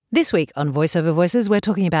This week on Voice Over Voices, we're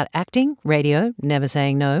talking about acting, radio, never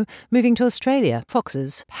saying no, moving to Australia,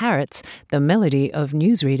 foxes, parrots, the melody of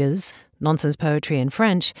newsreaders, nonsense poetry in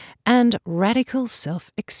French, and radical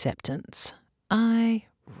self-acceptance. I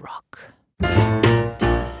rock.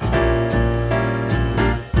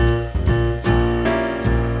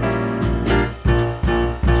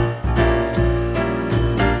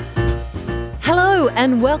 Hello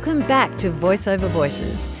and welcome back to Voice Over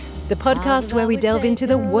Voices, the podcast where we delve into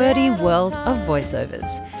the wordy world of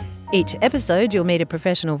voiceovers. Each episode, you'll meet a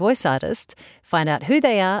professional voice artist, find out who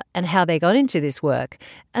they are and how they got into this work,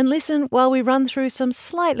 and listen while we run through some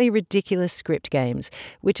slightly ridiculous script games,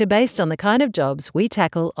 which are based on the kind of jobs we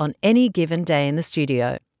tackle on any given day in the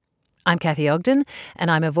studio. I'm Kathy Ogden, and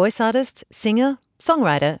I'm a voice artist, singer,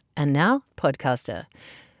 songwriter, and now podcaster.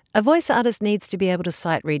 A voice artist needs to be able to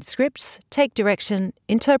sight-read scripts, take direction,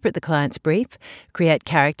 interpret the client's brief, create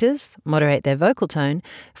characters, moderate their vocal tone,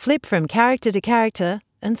 flip from character to character,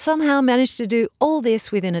 and somehow manage to do all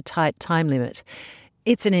this within a tight time limit.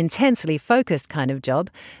 It's an intensely focused kind of job,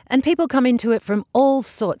 and people come into it from all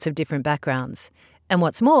sorts of different backgrounds. And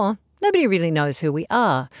what's more, nobody really knows who we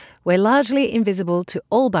are. We're largely invisible to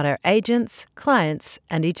all but our agents, clients,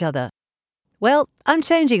 and each other. Well, I'm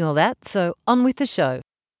changing all that, so on with the show.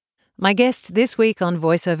 My guest this week on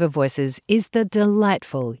Voice Over Voices is the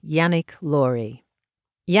delightful Yannick Laurie.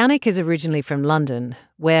 Yannick is originally from London,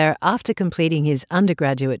 where, after completing his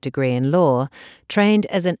undergraduate degree in law, trained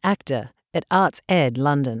as an actor at Arts Ed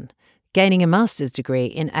London, gaining a master's degree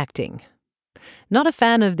in acting. Not a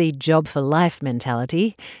fan of the job-for-life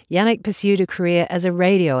mentality, Yannick pursued a career as a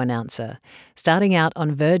radio announcer, starting out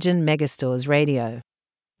on Virgin Megastores Radio.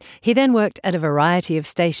 He then worked at a variety of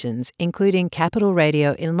stations, including Capital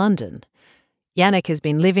Radio in London. Yannick has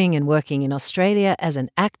been living and working in Australia as an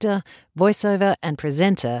actor, voiceover and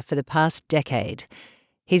presenter for the past decade.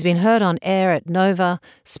 He's been heard on air at Nova,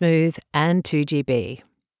 Smooth and 2GB.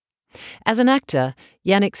 As an actor,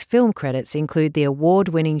 Yannick's film credits include the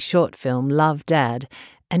award-winning short film Love, Dad,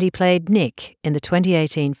 and he played Nick in the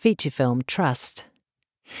 2018 feature film Trust.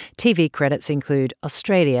 TV credits include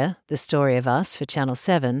Australia, The Story of Us for Channel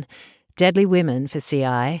 7, Deadly Women for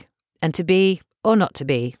CI, and To Be or Not to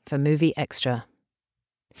Be for Movie Extra.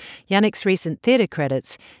 Yannick's recent theatre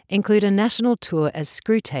credits include a national tour as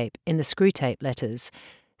Screwtape in the Screwtape Letters,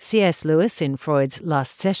 C.S. Lewis in Freud's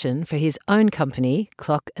Last Session for his own company,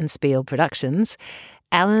 Clock and Spiel Productions,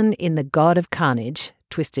 Alan in The God of Carnage,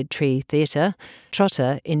 Twisted Tree Theatre,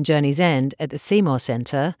 Trotter in Journey's End at the Seymour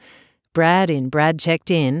Centre, Brad in Brad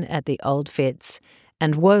Checked In at the Old Fitz,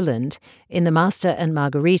 and Woland in The Master and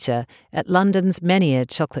Margarita at London's Menier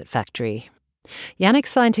Chocolate Factory. Yannick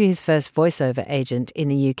signed to his first voiceover agent in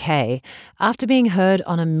the UK after being heard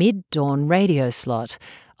on a mid-dawn radio slot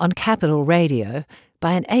on Capital Radio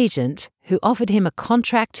by an agent who offered him a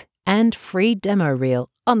contract and free demo reel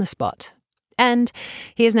on the spot. And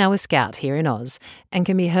he is now a scout here in Oz and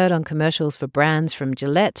can be heard on commercials for brands from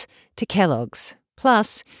Gillette to Kellogg's.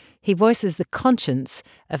 Plus, he voices the conscience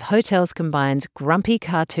of Hotels Combine's grumpy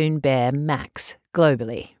cartoon bear Max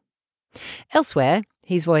globally. Elsewhere,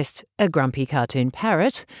 he's voiced a grumpy cartoon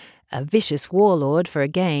parrot, a vicious warlord for a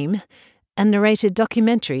game, and narrated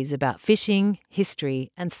documentaries about fishing,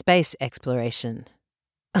 history, and space exploration.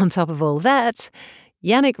 On top of all that,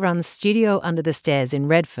 Yannick runs Studio Under the Stairs in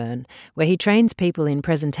Redfern, where he trains people in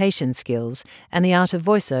presentation skills and the art of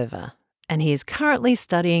voiceover. And he is currently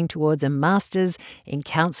studying towards a master's in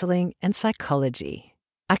counselling and psychology.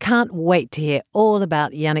 I can't wait to hear all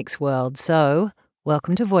about Yannick's world, so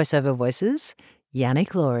welcome to Voice Over Voices,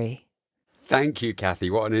 Yannick Laurie. Thank you, Kathy.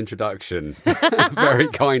 What an introduction. Very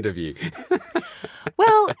kind of you.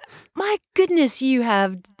 Well, my goodness, you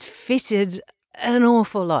have fitted an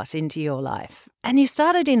awful lot into your life. And you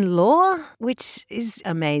started in law, which is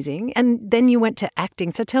amazing, and then you went to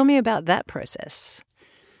acting. So tell me about that process.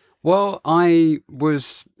 Well, I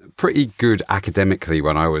was pretty good academically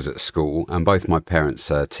when I was at school, and both my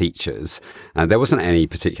parents are teachers. And there wasn't any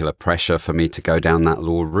particular pressure for me to go down that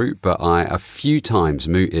law route, but I a few times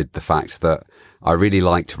mooted the fact that I really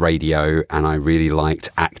liked radio and I really liked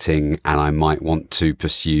acting and I might want to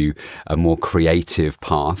pursue a more creative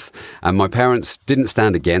path. And my parents didn't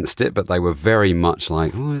stand against it, but they were very much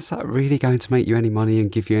like, oh, is that really going to make you any money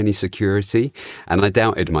and give you any security? And I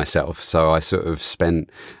doubted myself. So I sort of spent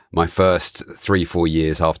my first 3-4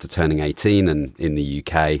 years after turning 18 and in the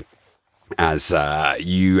UK, as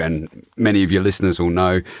you and many of your listeners will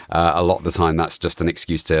know, a lot of the time that's just an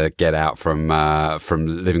excuse to get out from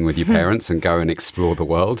living with your parents and go and explore the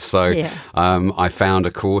world. So I found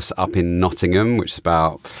a course up in Nottingham, which is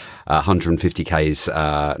about 150 k's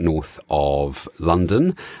north of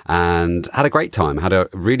London, and had a great time. Had a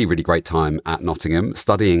really, really great time at Nottingham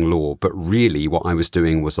studying law. But really what I was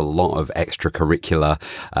doing was a lot of extracurricular,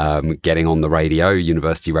 getting on the radio,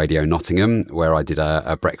 University Radio Nottingham, where I did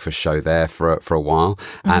a breakfast show there for a while.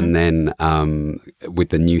 And then with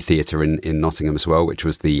the New Theatre in Nottingham as well, which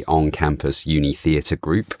was the on-campus uni theatre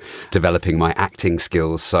group, developing my acting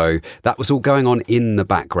skills. So that was all going on in the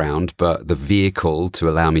background, but the vehicle to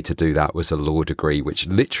allow me to do that was a law degree, which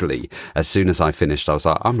literally, as soon as I finished, I was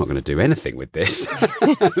like, I'm not going to do anything with this.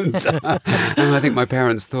 and I think my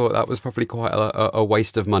parents thought that was probably quite a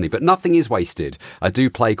waste of money, but nothing is wasted. I do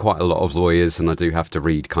play quite a lot of lawyers, and I do have to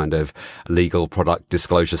read kind of legal product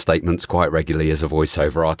disclosure statements quite regularly as a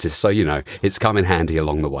voiceover artist. So, it's come in handy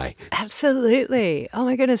along the way. Absolutely. Oh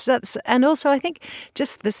my goodness. And also I think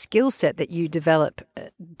just the skill set that you develop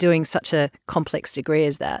doing such a complex degree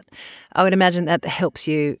as that, I would imagine that helps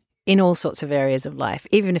you in all sorts of areas of life,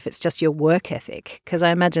 even if it's just your work ethic, because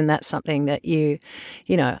I imagine that's something that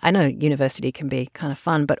I know university can be kind of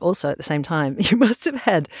fun, but also at the same time, you must have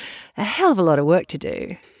had a hell of a lot of work to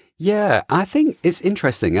do. Yeah, I think it's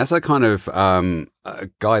interesting as a kind of a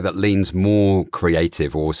guy that leans more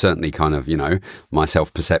creative, or certainly kind of, my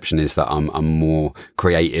self-perception is that I'm more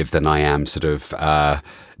creative than I am sort of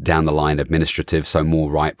down the line administrative, so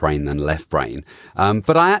more right brain than left brain.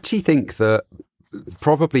 But I actually think that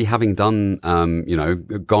probably having done,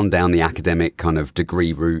 gone down the academic kind of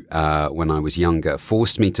degree route when I was younger,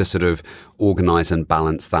 forced me to sort of organise and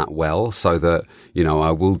balance that well, so that,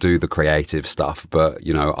 I will do the creative stuff, but,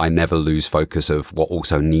 I never lose focus of what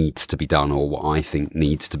also needs to be done, or what I think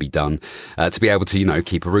needs to be done to be able to,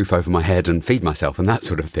 keep a roof over my head and feed myself and that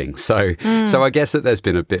sort of thing. So I guess that there's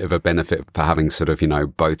been a bit of a benefit for having sort of,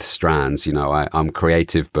 both strands. I'm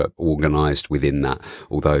creative but organised within that.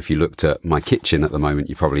 Although if you looked at my kitchen at the moment,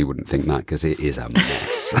 you probably wouldn't think that, because it is a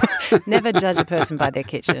mess. Never judge a person by their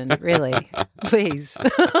kitchen, really. Please.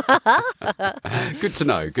 Good to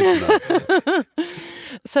know.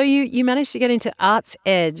 So you managed to get into Arts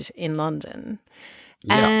Ed in London.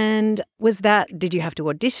 Yeah. And did you have to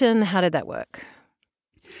audition? How did that work?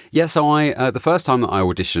 Yeah, so the first time that I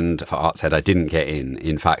auditioned for Arts Ed, I didn't get in.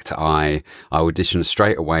 In fact, I auditioned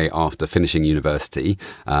straight away after finishing university,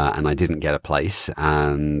 and I didn't get a place.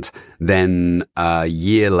 And then a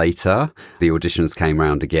year later, the auditions came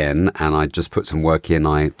round again, and I just put some work in.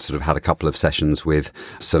 I sort of had a couple of sessions with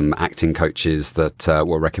some acting coaches that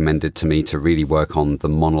were recommended to me to really work on the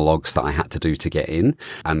monologues that I had to do to get in.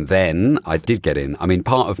 And then I did get in. I mean,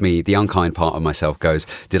 part of me, the unkind part of myself goes,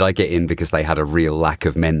 did I get in because they had a real lack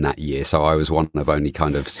of men that year? So I was one of only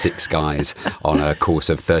kind of 6 guys on a course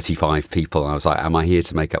of 35 people. I was like, am I here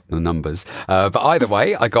to make up the numbers? But either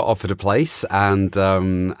way, I got offered a place, and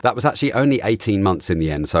that was actually only 18 months in the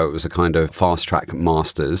end. So it was a kind of fast track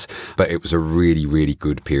masters, but it was a really, really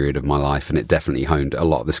good period of my life, and it definitely honed a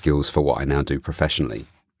lot of the skills for what I now do professionally.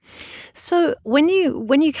 So when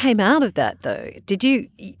you came out of that, though, did you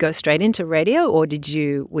go straight into radio, or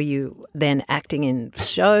were you then acting in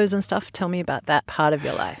shows and stuff? Tell me about that part of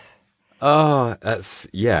your life. Oh,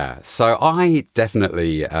 yeah. So I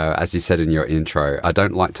definitely, as you said in your intro, I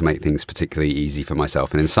don't like to make things particularly easy for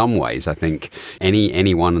myself. And in some ways, I think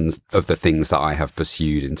any one of the things that I have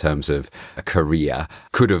pursued in terms of a career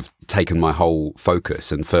could have taken my whole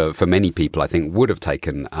focus. And for many people, I think would have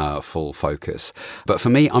taken full focus. But for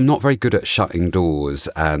me, I'm not very good at shutting doors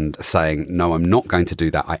and saying, no, I'm not going to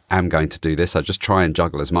do that. I am going to do this. I just try and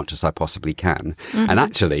juggle as much as I possibly can. Mm-hmm. And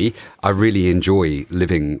actually, I really enjoy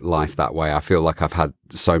living life that way. I feel like I've had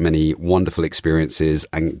so many wonderful experiences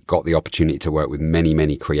and got the opportunity to work with many,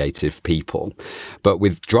 many creative people. But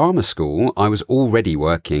with drama school, I was already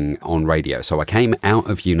working on radio. So I came out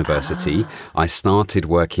of university. I started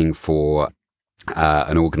working for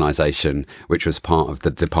an organisation which was part of the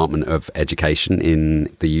Department of Education in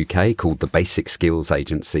the UK called the Basic Skills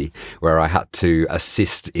Agency, where I had to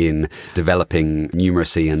assist in developing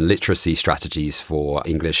numeracy and literacy strategies for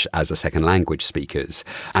English as a second language speakers.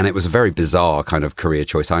 And it was a very bizarre kind of career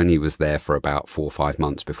choice. I only was there for about 4 or 5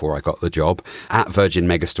 months before I got the job at Virgin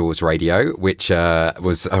Megastores Radio, which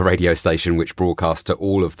was a radio station which broadcast to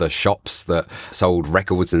all of the shops that sold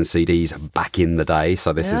records and CDs back in the day.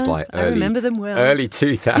 So this is like I remember them well. Early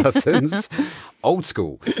 2000s, old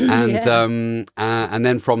school. And and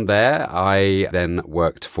then from there, I then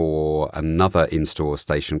worked for another in-store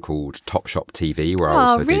station called Top Shop TV, where I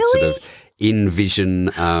also did sort of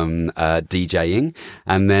in-vision DJing,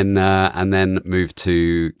 and then moved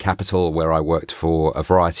to Capital, where I worked for a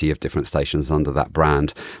variety of different stations under that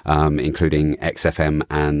brand, including XFM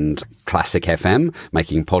and Classic FM,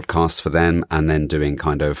 making podcasts for them, and then doing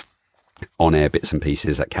kind of on-air bits and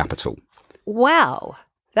pieces at Capital. Wow.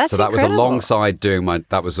 That's so that incredible. was alongside doing my.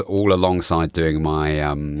 That was all alongside doing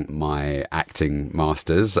my my acting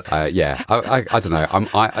masters. I don't know.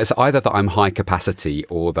 It's either that I'm high capacity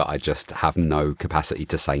or that I just have no capacity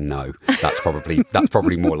to say no. That's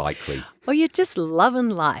probably more likely. Well, you're just loving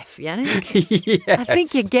life, Yannick. Yes. I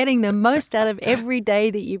think you're getting the most out of every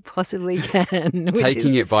day that you possibly can.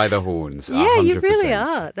 Taking it by the horns. Yeah, 100%. you really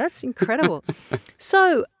are. That's incredible.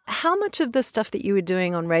 So how much of the stuff that you were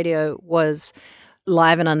doing on radio was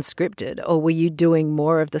live and unscripted, or were you doing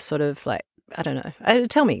more of the sort of like, I don't know.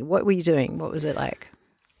 Tell me, what were you doing? What was it like?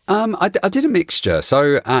 I did a mixture.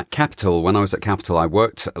 So at Capital, when I was at Capital, I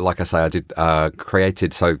worked, like I say, I did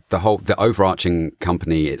created, so the overarching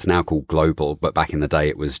company, it's now called Global, but back in the day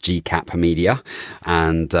it was GCAP Media.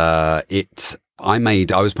 And I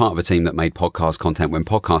was part of a team that made podcast content when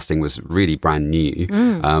podcasting was really brand new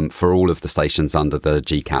for all of the stations under the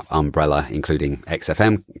GCAP umbrella, including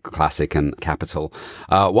XFM, Classic and Capital.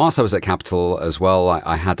 Whilst I was at Capital as well,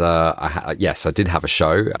 I did have a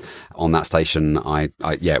show on that station.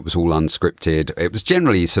 It was all unscripted. It was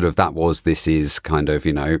generally sort of, this is kind of,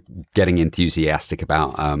 getting enthusiastic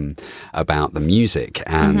about the music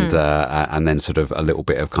and then sort of a little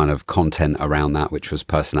bit of kind of content around that, which was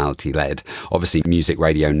personality led. Obviously, music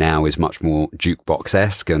radio now is much more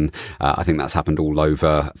jukebox-esque, and I think that's happened all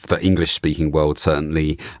over the English-speaking world.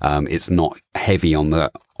 Certainly, it's not heavy on the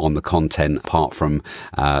content apart from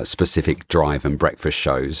specific drive and breakfast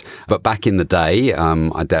shows. But back in the day,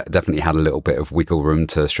 I definitely had a little bit of wiggle room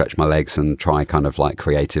to stretch my legs and try kind of like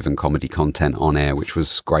creative and comedy content on air, which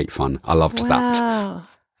was great fun. I loved that. Wow,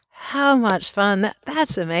 how much fun!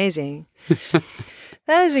 That's amazing.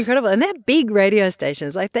 That is incredible. And they're big radio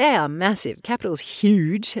stations. Like, they are massive. Capital's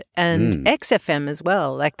huge. And XFM as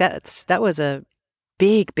well. Like, that was a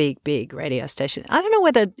big radio station. I don't know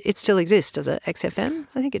whether it still exists. Does it, XFM?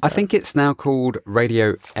 I think it does. I think it's now called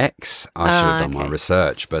Radio X. I should have done my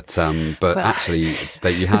research. But actually,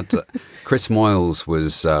 you had... Chris Moyles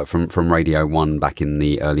was from Radio 1 back in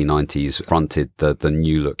the early 90s, fronted the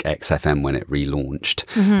new look XFM when it relaunched.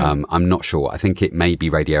 I'm not sure. I think it may be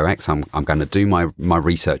Radio X. I'm going to do my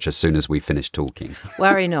research as soon as we finish talking.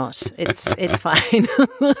 Worry not. It's fine.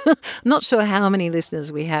 I'm not sure how many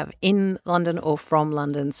listeners we have in London or from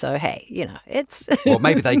London. So, hey, it's... Well,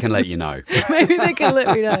 maybe they can let you know. Maybe they can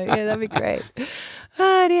let me know. Yeah, that'd be great.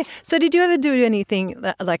 Oh, dear. So did you ever do anything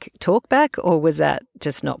like talk back, or was that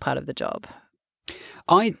just not part of the job?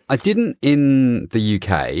 I didn't in the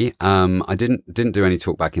UK. I didn't do any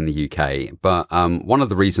talkback in the UK. But one of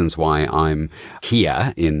the reasons why I'm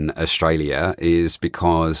here in Australia is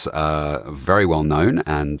because very well known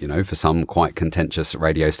and, for some quite contentious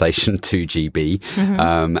radio station,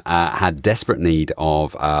 2GB, had desperate need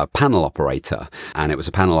of a panel operator. And it was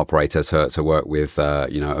a panel operator to work with, a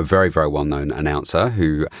very, very well known announcer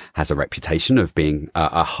who has a reputation of being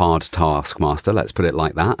a hard taskmaster, let's put it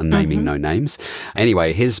like that, and naming no names. Anyway,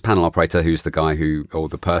 his panel operator, who's the guy or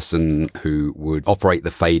the person who would operate the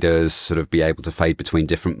faders, sort of be able to fade between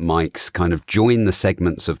different mics, kind of join the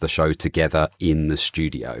segments of the show together in the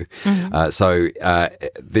studio. So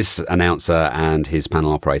this announcer and his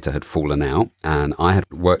panel operator had fallen out, and I had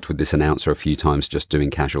worked with this announcer a few times just doing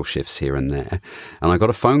casual shifts here and there. And I got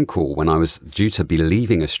a phone call when I was due to be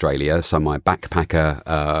leaving Australia. So my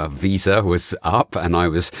backpacker visa was up and I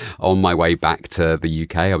was on my way back to the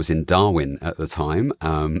UK. I was in Darwin at the time.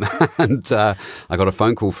 And I got a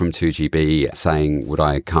phone call from 2GB saying, would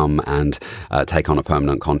I come and take on a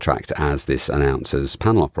permanent contract as this announcer's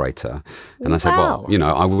panel operator? And I said, well,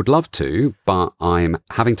 I would love to, but I'm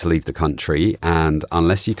having to leave the country. And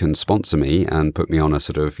unless you can sponsor me and put me on a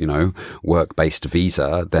sort of, work-based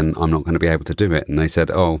visa, then I'm not going to be able to do it. And they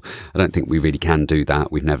said, I don't think we really can do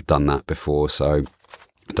that. We've never done that before. So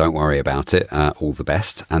don't worry about it. All the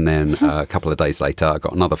best. And then a couple of days later, I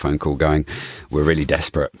got another phone call going, we're really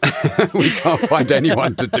desperate. We can't find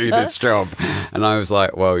anyone to do this job. And I was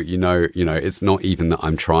like, well, it's not even that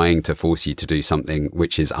I'm trying to force you to do something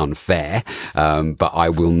which is unfair, but I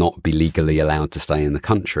will not be legally allowed to stay in the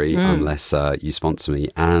country unless you sponsor me.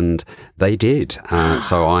 And they did.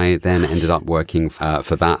 So I then ended up working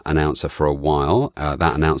for that announcer for a while.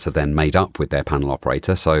 That announcer then made up with their panel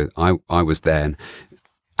operator. So I was then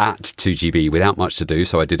at 2GB without much to do.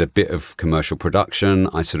 So I did a bit of commercial production.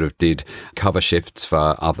 I sort of did cover shifts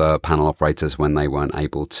for other panel operators when they weren't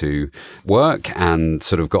able to work, and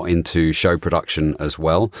sort of got into show production as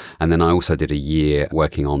well. And then I also did a year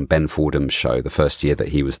working on Ben Fordham's show, the first year that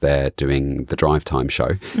he was there doing the drive time show.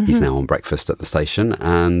 Mm-hmm. He's now on breakfast at the station.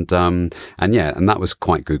 And that was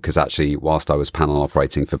quite good, because actually whilst I was panel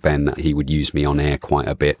operating for Ben, he would use me on air quite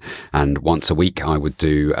a bit. And once a week I would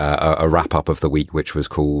do a wrap up of the week, which was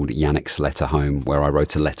called Yannick's Letter Home, where I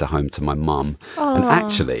wrote a letter home to my mum. And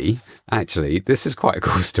actually, this is quite a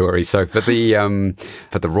cool story. So for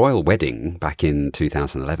the royal wedding back in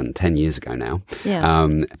 2011, 10 years ago now,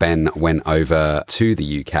 Ben went over to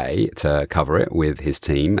the UK to cover it with his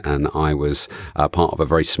team, and I was part of a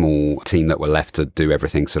very small team that were left to do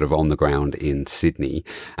everything sort of on the ground in Sydney.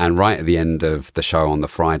 And right at the end of the show on the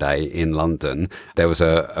Friday in London, there was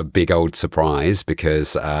a big old surprise,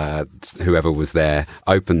 because whoever was there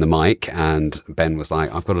opened the mic, and Ben was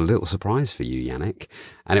like, "I've got a little surprise for you, Yannick."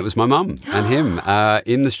 And it was my mum and him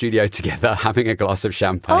in the studio together, having a glass of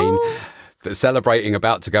champagne, but celebrating,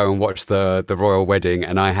 about to go and watch the royal wedding.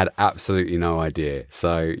 And I had absolutely no idea.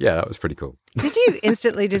 So, yeah, that was pretty cool. Did you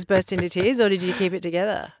instantly just burst into tears, or did you keep it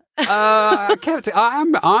together? I kept it.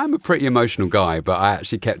 I'm a pretty emotional guy, but I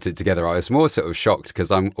actually kept it together. I was more sort of shocked,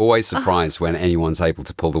 because I'm always surprised when anyone's able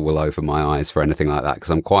to pull the wool over my eyes for anything like that, because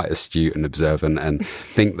I'm quite astute and observant and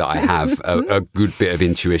think that I have a good bit of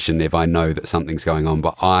intuition if I know that something's going on,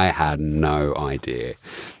 but I had no idea.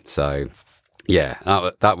 So yeah,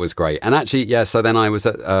 that was great. And actually, yeah, so then I was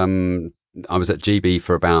at GB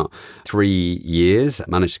for about 3 years,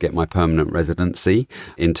 managed to get my permanent residency.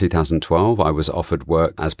 In 2012, I was offered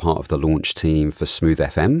work as part of the launch team for Smooth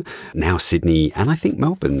FM, now Sydney, and I think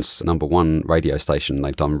Melbourne's #1 radio station.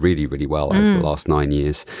 They've done really, really well over the last 9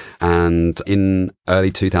 years. And in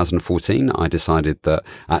early 2014, I decided that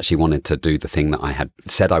I actually wanted to do the thing that I had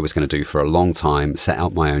said I was going to do for a long time, set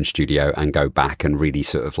up my own studio and go back and really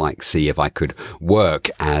sort of like see if I could work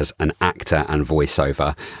as an actor and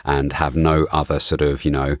voiceover and have no other sort of,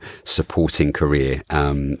 supporting career.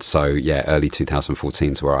 So yeah, early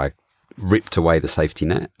 2014 is where I ripped away the safety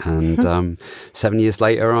net, and 7 years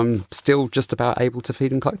later I'm still just about able to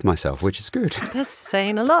feed and clothe myself, which is good. That's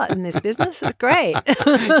saying a lot in this business. It's great.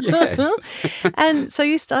 Yes. And so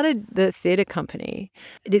you started the theatre company.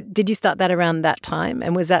 Did you start that around that time,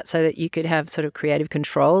 and was that so that you could have sort of creative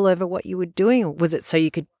control over what you were doing, or was it so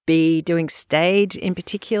you could be doing stage in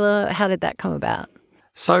particular? How did that come about?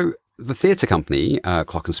 So the theatre company,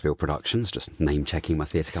 Glockenspiel Productions, just name-checking my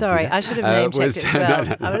theatre company. Sorry, I should have name-checked it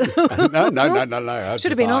as well. No.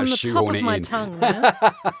 Should have been on the top of my tongue.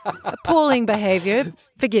 Appalling behaviour.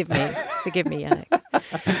 Forgive me, Yannick.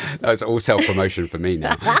 That's all self-promotion for me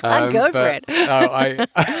now. Go for it.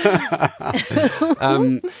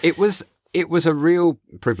 It was a real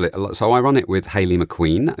privilege. So I run it with Hayley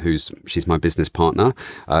McQueen, she's my business partner.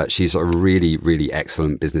 She's a really, really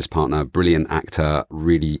excellent business partner, brilliant actor,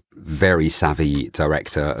 really very savvy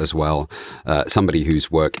director as well. Somebody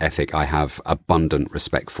whose work ethic I have abundant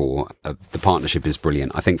respect for. The partnership is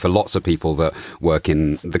brilliant. I think for lots of people that work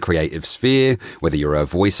in the creative sphere, whether you're a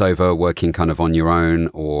voiceover working kind of on your own,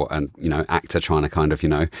 or an actor trying to kind of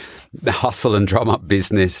hustle and drum up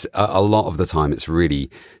business, a lot of the time it's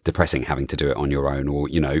really depressing having to do it on your own, or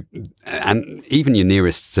and even your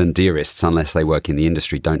nearest and dearest, unless they work in the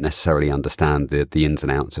industry, don't necessarily understand the ins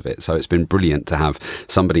and outs of it. So it's been brilliant to have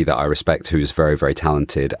somebody that I respect, who's very, very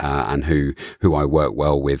talented, and who I work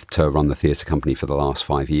well with, to run the theatre company for the last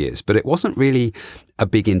 5 years. But it wasn't really a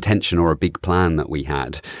big intention or a big plan that we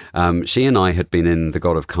had. She and I had been in the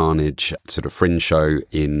God of Carnage sort of fringe show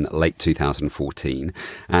in late 2014,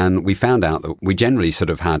 and we found out that we generally sort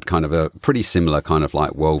of had kind of a pretty similar kind of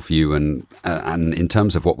like worldview, and in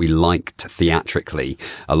terms of what we liked theatrically,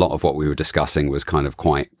 a lot of what we were discussing was kind of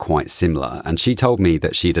quite similar. And she told me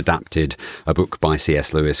that she'd adapted a book by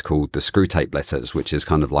C.S. Lewis called The Screwtape Letters, which is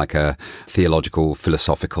kind of like a theological,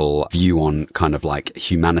 philosophical view on kind of like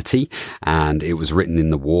humanity. And it was written in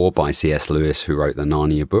the war by C.S. Lewis, who wrote the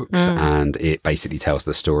Narnia books. And it basically tells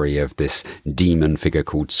the story of this demon figure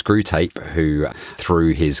called Screwtape, who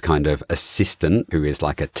through his kind of assistant, who is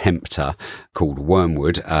like a tempter called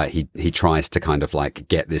Wormwood, he tries to kind of like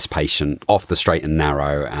get this patient off the straight and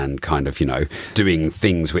narrow, and kind of, doing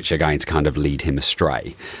things which are going to kind of lead him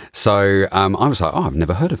astray. So I was like, I've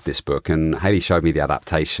never heard of this book. And Hayley showed me the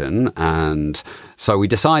adaptation. And so we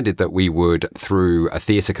decided that we would, through a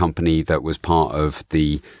theatre company that was part of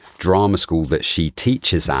the drama school that she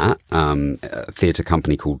teaches at, a theatre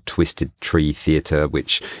company called Twisted Tree Theatre,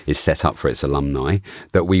 which is set up for its alumni,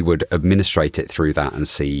 that we would administrate it through that and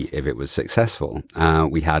see if it was successful.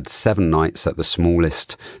 We had 7 nights at the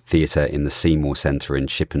smallest theatre in the Seymour Centre in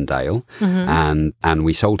Chippendale, and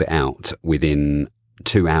we sold it out within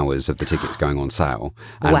 2 hours of the tickets going on sale,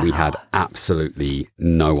 and we had absolutely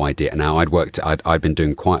no idea. Now, I'd been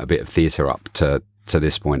doing quite a bit of theatre up to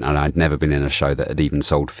this point, and I'd never been in a show that had even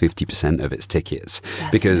sold 50% of its tickets.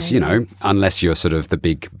 That's because, amazing. you know, unless you're sort of the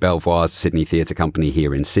big Belvoir Sydney Theatre Company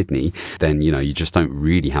here in Sydney, then, you know, you just don't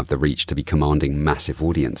really have the reach to be commanding massive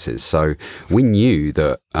audiences. So we knew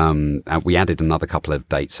that we added another couple of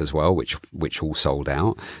dates as well, which all sold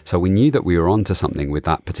out. So we knew that we were onto something with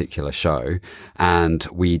that particular show, and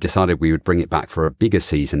we decided we would bring it back for a bigger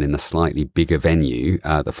season in a slightly bigger venue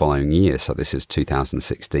the following year. So this is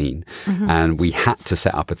 2016. And we had to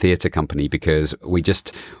set up a theatre company because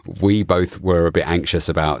we both were a bit anxious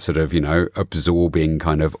about sort of, you know, absorbing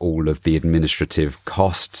kind of all of the administrative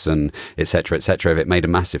costs and et cetera, et cetera. If it made a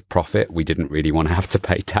massive profit, we didn't really want to have to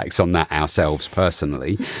pay tax on that ourselves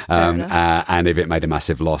personally. And if it made a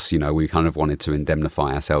massive loss, you know, we kind of wanted to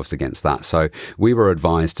indemnify ourselves against that. So we were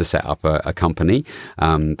advised to set up a company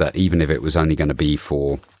that even if it was only going to be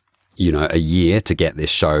for, you know, a year to get this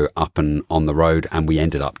show up and on the road. And we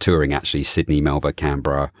ended up touring actually Sydney, Melbourne,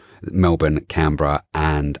 Canberra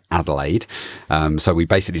and Adelaide. So we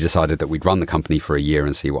basically decided that we'd run the company for a year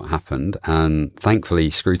and see what happened. And thankfully,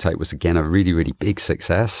 Screwtape was again a really, really big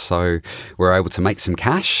success. So we were able to make some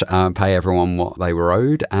cash, pay everyone what they were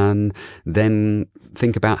owed, and then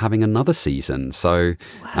think about having another season. So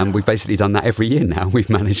we've basically done that every year now. We've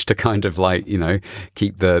managed to kind of like, you know,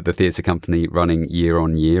 keep the theatre company running year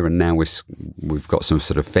on year. And now we've got some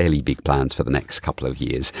sort of fairly big plans for the next couple of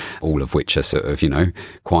years, all of which are sort of, you know,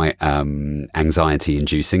 quite anxiety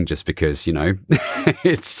inducing, just because, you know,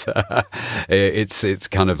 it's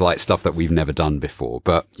kind of like stuff that we've never done before.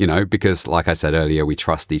 But, you know, because like I said earlier, we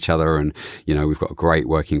trust each other and, you know, we've got a great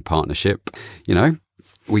working partnership, you know,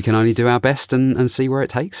 we can only do our best and see where it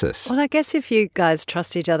takes us. Well, I guess if you guys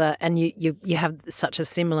trust each other and you have such a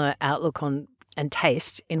similar outlook on and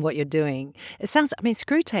taste in what you're doing,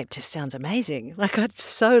 Screwtape just sounds amazing. Like, I'd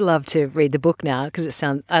so love to read the book now because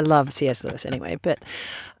I love C.S. Lewis anyway. But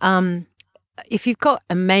if you've got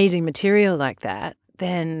amazing material like that,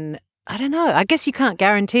 then I don't know. I guess you can't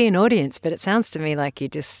guarantee an audience, but it sounds to me like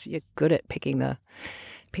you're good at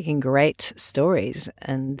picking great stories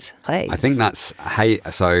and plays. I think that's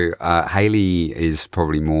Hayley is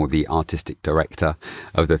probably more the artistic director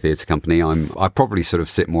of the theatre company. I probably sort of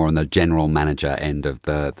sit more on the general manager end of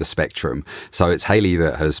the spectrum. So it's Hayley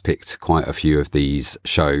that has picked quite a few of these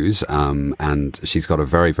shows, and she's got a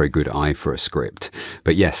very, very good eye for a script.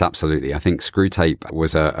 But yes, absolutely. I think Screwtape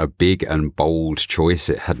was a big and bold choice.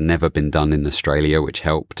 It had never been done in Australia, which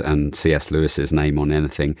helped, and C.S. Lewis's name on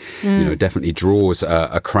anything, you know, definitely draws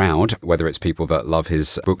a crowd, whether it's people that love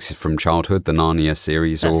his books from childhood, the Narnia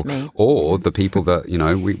series, or the people that, you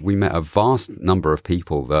know, we met a vast number of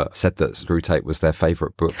people that said that Screwtape was their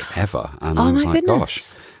favourite book ever. And I was like,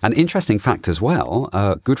 gosh. An interesting fact as well,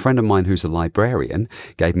 a good friend of mine who's a librarian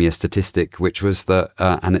gave me a statistic which was that,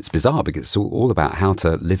 and it's bizarre because it's all about how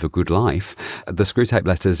to live a good life, the Screwtape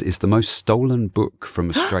Letters is the most stolen book from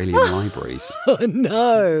Australian libraries. Oh,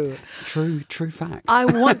 no. True fact. I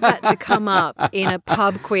want that to come up in a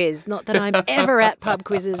pub quiz. Not that I'm ever at pub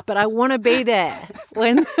quizzes, but I want to be there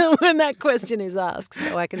when that question is asked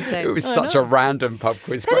so I can say, it was such a random pub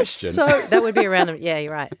quiz question. That would be a random, yeah,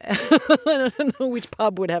 you're right. I don't know which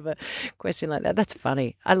pub would have a question like that. That's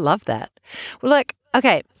funny. I love that. Well, like,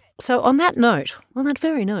 okay, so on that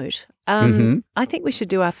very note, I think we should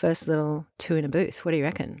do our first little two in a booth. What do you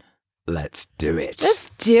reckon? Let's do it. Let's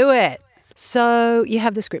do it. So you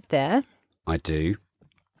have the script there. I do.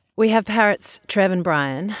 We have parrots, Trev and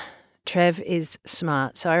Brian. Trev is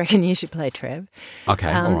smart, so I reckon you should play Trev.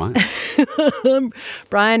 Okay, all right.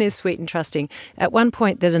 Brian is sweet and trusting. At one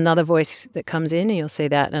point, there's another voice that comes in, and you'll see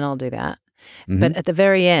that, and I'll do that. But at the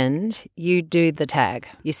very end, you do the tag.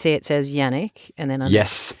 You see it says Yannick, and then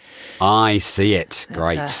yes, I see it.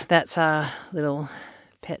 Great. That's our little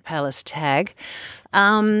Pet Palace tag.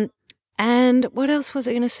 And what else was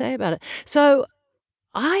I going to say about it? So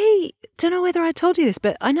I don't know whether I told you this,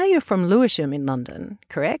 but I know you're from Lewisham in London,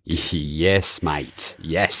 correct? Yes, mate.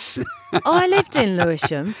 Yes. I lived in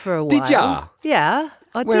Lewisham for a while. Did ya? Yeah,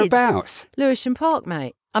 I did. Whereabouts? Lewisham Park,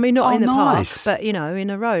 mate. I mean, not in the nice. park, but, you know, in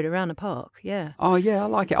a road around a park, yeah. Oh, yeah, I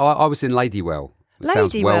like it. I was in Ladywell.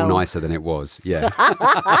 Sounds well Ladywell. nicer than it was. Yeah.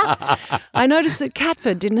 I noticed that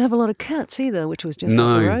Catford didn't have a lot of cats either, which was just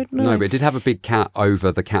up the road. No, but it did have a big cat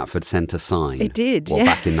over the Catford Centre sign. It did, Well, yes.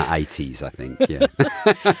 back in the 80s, I think, yeah.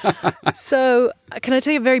 So, can I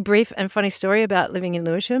tell you a very brief and funny story about living in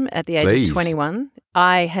Lewisham at the age Please. of 21?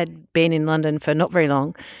 I had been in London for not very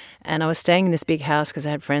long, and I was staying in this big house because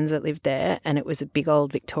I had friends that lived there, and it was a big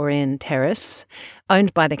old Victorian terrace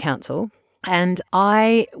owned by the council. And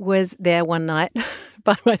I was there one night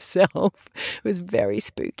by myself. It was very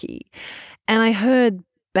spooky. And I heard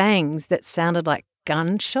bangs that sounded like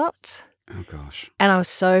gunshot. Oh, gosh. And I was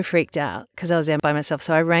so freaked out because I was there by myself.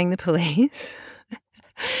 So I rang the police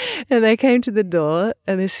and they came to the door,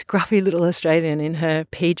 and this scruffy little Australian in her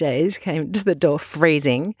PJs came to the door,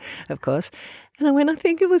 freezing, of course. And I went, I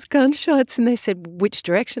think it was gunshots. And they said, which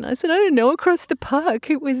direction? I said, I don't know, across the park.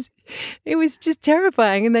 It was just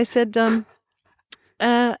terrifying. And they said,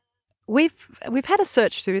 we've had a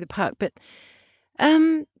search through the park, but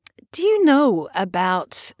do you know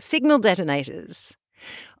about signal detonators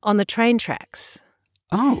on the train tracks?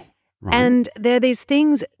 Oh, right. And there are these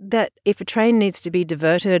things that if a train needs to be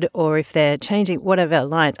diverted or if they're changing whatever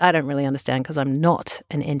lines, I don't really understand because I'm not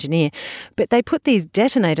an engineer, but they put these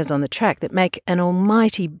detonators on the track that make an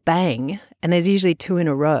almighty bang, and there's usually 2 in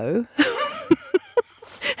a row.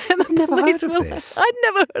 And the never police heard of were this. I'd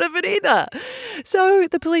never heard of it either. So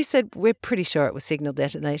the police said, we're pretty sure it was signal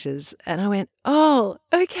detonators. And I went, oh,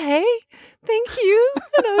 okay, thank you.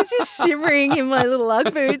 And I was just shivering in my little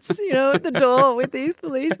Ugg boots, at the door with these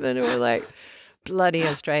policemen who were like, bloody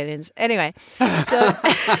Australians. Anyway, so...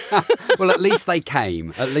 Well, at least they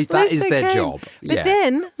came. At least that is their job. But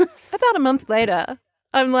then, about a month later,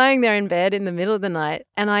 I'm lying there in bed in the middle of the night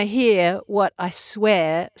and I hear what I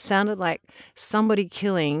swear sounded like somebody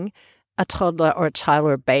killing a toddler or a child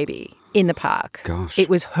or a baby in the park. Gosh. It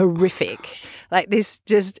was horrific. Like this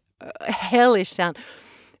just hellish sound.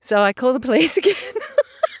 So I call the police again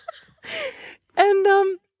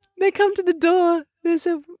and they come to the door. There's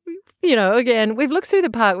again, we've looked through the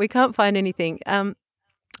park. We can't find anything. And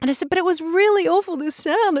I said, but it was really awful, this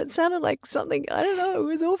sound. It sounded like something, I don't know, it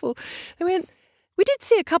was awful. They went, we did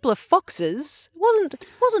see a couple of foxes. Wasn't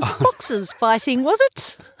foxes fighting, was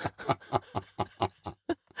it?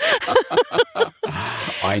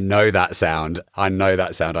 I know that sound. I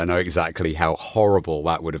know exactly how horrible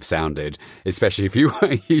that would have sounded, especially if you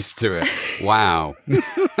weren't used to it. Wow.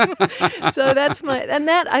 So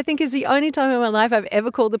that I think is the only time in my life I've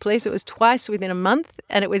ever called the police. It was twice within a month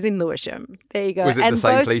and it was in Lewisham. There you go. Was it the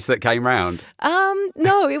same police that came round?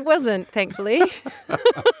 No, it wasn't, thankfully.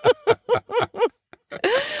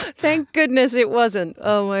 Thank goodness it wasn't.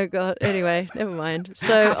 Oh my God. Anyway, never mind.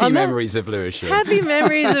 So Happy memories of Lewisham. Happy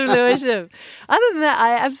memories of Lewisham. Other than that,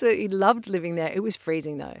 I absolutely loved living there. It was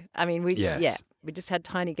freezing though. I mean, we just had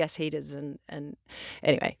tiny gas heaters and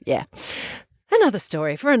anyway, yeah. Another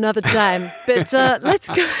story for another time. But let's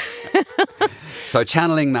go. So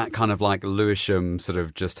channeling that kind of like Lewisham sort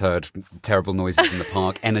of just heard terrible noises in the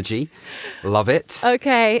park energy. Love it.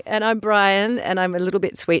 Okay, and I'm Brian, and I'm a little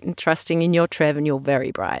bit sweet and trusting, and you're Trev, and you're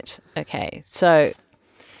very bright. Okay, so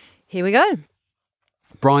here we go.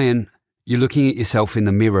 Brian, you're looking at yourself in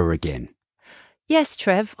the mirror again. Yes,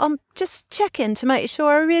 Trev, I'm just checking to make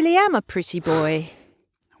sure I really am a pretty boy.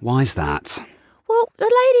 Why's that? Well, the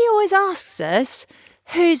lady always asks us,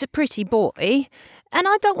 who's a pretty boy? And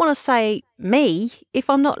I don't want to say me if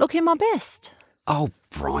I'm not looking my best. Oh,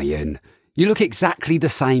 Brian, you look exactly the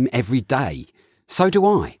same every day. So do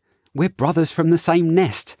I. We're brothers from the same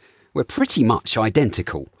nest. We're pretty much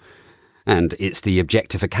identical. And it's the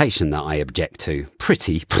objectification that I object to.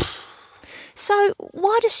 Pretty. So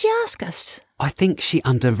why does she ask us? I think she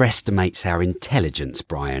underestimates our intelligence,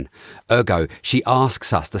 Brian. Ergo, she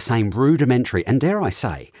asks us the same rudimentary and, dare I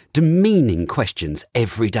say, demeaning questions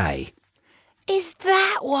every day. Is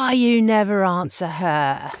that why you never answer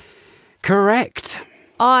her? Correct.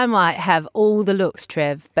 I might have all the looks,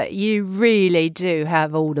 Trev, but you really do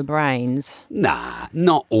have all the brains. Nah,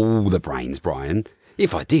 not all the brains, Brian.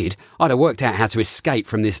 If I did, I'd have worked out how to escape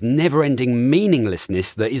from this never-ending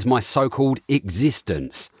meaninglessness that is my so-called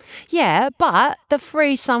existence. Yeah, but the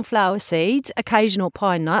free sunflower seeds, occasional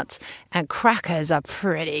pine nuts, and crackers are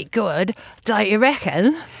pretty good, don't you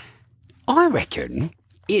reckon? I reckon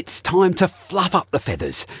it's time to fluff up the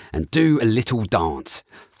feathers and do a little dance.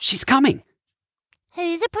 She's coming.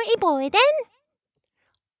 Who's a pretty boy then?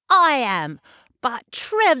 I am, but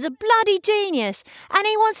Trev's a bloody genius and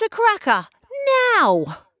he wants a cracker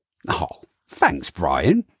now. Oh, thanks,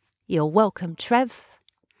 Brian. You're welcome, Trev.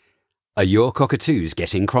 Are your cockatoos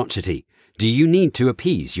getting crotchety? Do you need to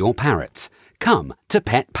appease your parrots? Come to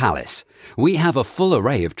Pet Palace. We have a full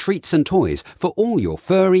array of treats and toys for all your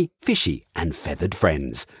furry, fishy and feathered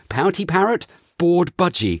friends. Pouty parrot, bored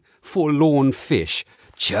budgie, forlorn fish,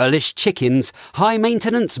 churlish chickens,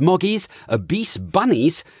 high-maintenance moggies, obese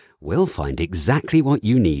bunnies. We'll find exactly what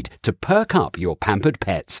you need to perk up your pampered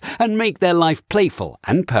pets and make their life playful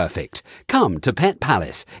and perfect. Come to Pet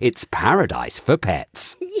Palace. It's paradise for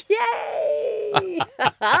pets. Yay!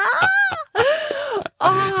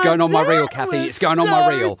 It's going on my reel, Kathy. It's going on my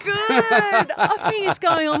reel. Good. I think it's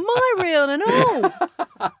going on my reel and all.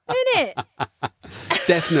 Isn't it?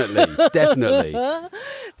 Definitely.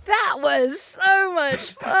 That was so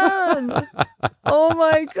much fun. Oh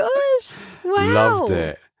my gosh. Wow. Loved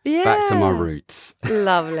it. Yeah. Back to my roots.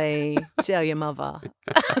 Lovely. Tell your mother.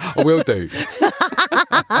 I will do.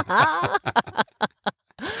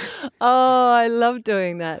 Oh, I love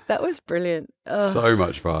doing that. That was brilliant. Oh. So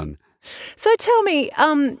much fun. So tell me,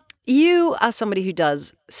 you are somebody who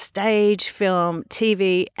does stage, film,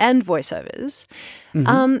 TV, and voiceovers.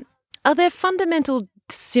 Mm-hmm. Are there fundamental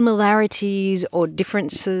similarities or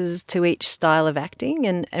differences to each style of acting?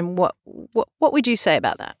 And what would you say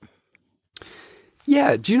about that?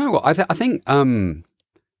 Yeah, do you know what? I think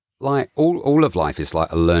like all of life is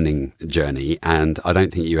like a learning journey, and I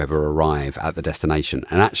don't think you ever arrive at the destination.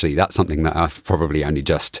 And actually, that's something that I've probably only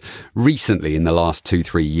just recently, in the last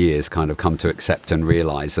 2-3 years, kind of come to accept and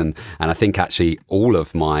realise. And I think actually all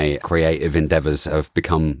of my creative endeavours have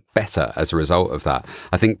become better as a result of that.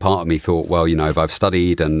 I think part of me thought, well, you know, if I've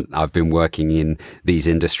studied and I've been working in these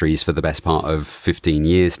industries for the best part of 15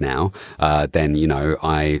 years now, then, you know,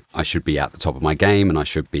 I should be at the top of my game, and I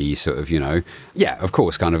should be sort of, you know, yeah, of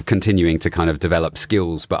course, kind of continuing to kind of develop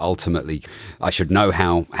skills, but ultimately I should know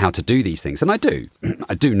how to do these things. And I do.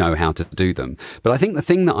 I do know how to do them. But I think the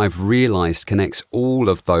thing that I've realised connects all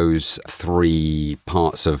of those three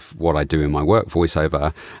parts of what I do in my work,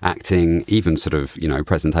 voiceover, acting, even sort of, you know,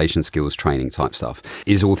 presentation skills, training type stuff,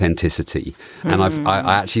 is authenticity. And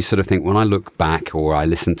I actually sort of think when I look back, or I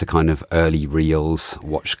listen to kind of early reels,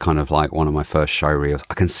 watch kind of like one of my first show reels,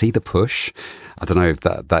 I can see the push. I don't know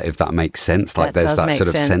if that makes sense. Like there's that sort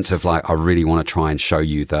of sense of like, I really want to try and show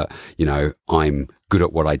you that, you know, I'm good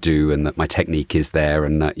at what I do, and that my technique is there,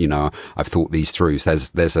 and that, you know, I've thought these through. So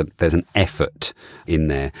there's an effort in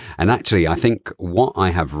there. And actually, I think what I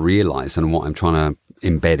have realized, and what I'm trying to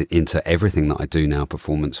embed into everything that I do now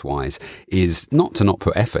performance wise, is not to not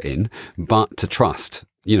put effort in, but to trust,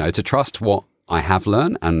 you know, to trust what I have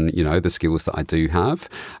learned, and, you know, the skills that I do have,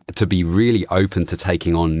 to be really open to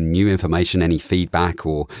taking on new information, any feedback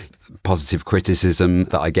or positive criticism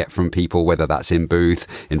that I get from people, whether that's in booth,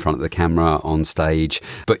 in front of the camera, on stage.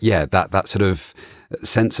 But yeah, that sort of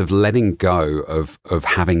sense of letting go of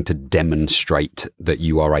having to demonstrate that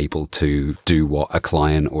you are able to do what a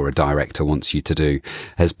client or a director wants you to do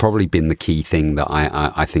has probably been the key thing that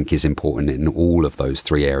I think is important in all of those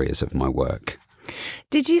three areas of my work.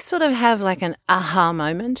 Did you sort of have like an aha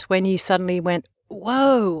moment when you suddenly went,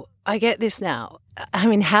 whoa, I get this now? I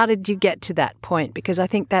mean, how did you get to that point? Because I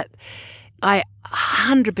think that I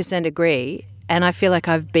 100% agree, and I feel like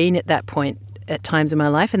I've been at that point at times in my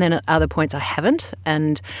life, and then at other points I haven't.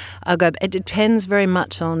 And it depends very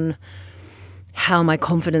much on how my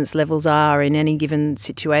confidence levels are in any given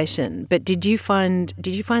situation. But did you find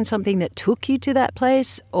something that took you to that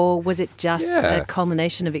place, or was it just a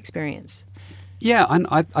culmination of experience? Yeah, and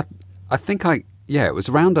I think it was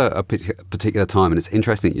around a particular time, and it's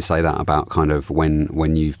interesting that you say that about kind of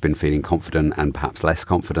when you've been feeling confident and perhaps less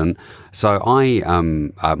confident. So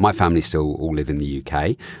my family still all live in the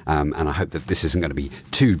UK, and I hope that this isn't going to be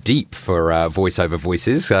too deep for voiceover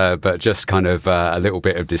voices, but just kind of a little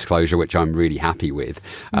bit of disclosure, which I'm really happy with.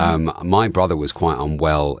 My brother was quite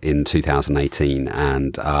unwell in 2018,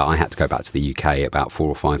 and I had to go back to the UK about 4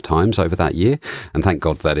 or 5 times over that year, and thank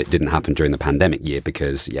God that it didn't happen during the pandemic year,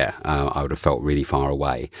 because I would have felt really far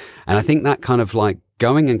away. And I think that kind of like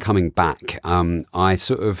going and coming back,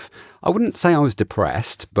 I wouldn't say I was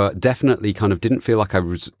depressed, but definitely kind of didn't feel like I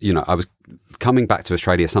was coming back to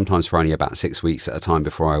Australia sometimes for only about 6 weeks at a time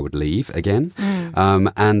before I would leave again.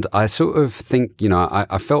 And I sort of think, you know,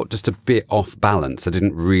 I felt just a bit off balance. I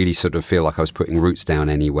didn't really sort of feel like I was putting roots down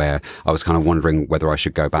anywhere. I was kind of wondering whether I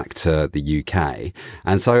should go back to the UK.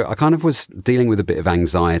 And so I kind of was dealing with a bit of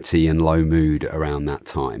anxiety and low mood around that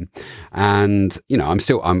time. And, you know,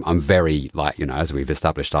 I'm very, like, you know, as we've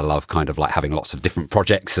established, I love kind of like having lots of different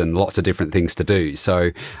projects and lots of different things to do.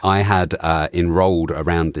 So I had enrolled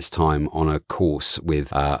around this time on a course with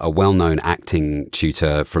a well-known acting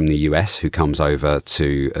tutor from the US who comes over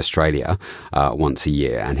to Australia once a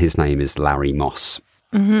year, and his name is Larry Moss.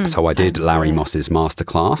 So I did Larry Moss's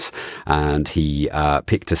masterclass, and he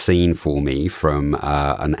picked a scene for me from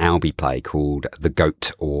an Albee play called The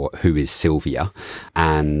Goat, or Who is Sylvia?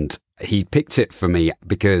 And he picked it for me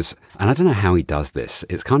because, and I don't know how he does this.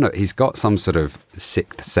 It's kind of, he's got some sort of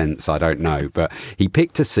sixth sense, I don't know, but he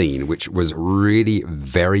picked a scene which was really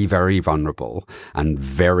very, very vulnerable and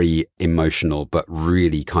very emotional, but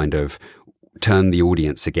really kind of turn the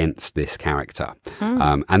audience against this character.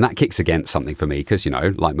 And that kicks against something for me because, you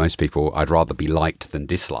know, like most people, I'd rather be liked than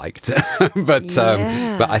disliked. but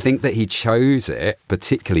I think that he chose it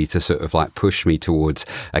particularly to sort of like push me towards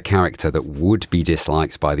a character that would be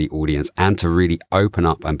disliked by the audience and to really open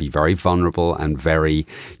up and be very vulnerable and very,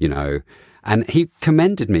 you know. And he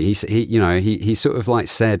commended me. He sort of like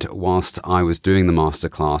said whilst I was doing the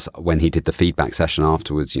masterclass, when he did the feedback session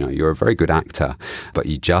afterwards, you know, you're a very good actor, but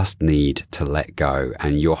you just need to let go.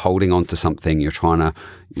 And you're holding on to something. You're trying to,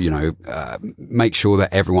 you know, make sure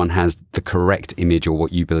that everyone has the correct image, or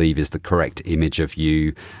what you believe is the correct image of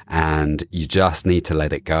you. And you just need to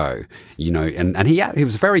let it go, you know. And he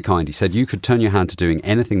was very kind. He said, you could turn your hand to doing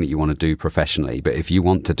anything that you want to do professionally, but if you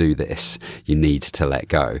want to do this, you need to let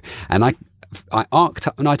go. And I arced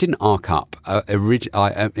up, and I didn't arc up.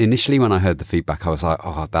 Initially, when I heard the feedback, I was like,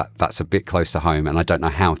 oh, that's a bit close to home, and I don't know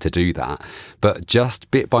how to do that. But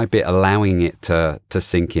just bit by bit, allowing it to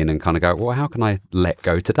sink in and kind of go, well, how can I let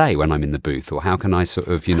go today when I'm in the booth? Or how can I sort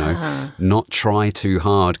of, you know, not try too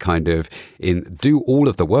hard, kind of do all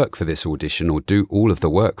of the work for this audition, or do all of the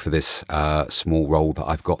work for this small role that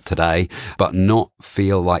I've got today, but not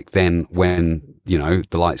feel like then when, you know,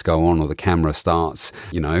 the lights go on or the camera starts,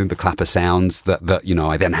 you know, the clapper sounds, that you know,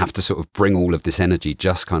 I then have to sort of bring all of this energy,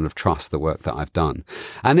 just kind of trust the work that I've done.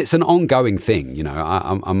 And it's an ongoing thing, you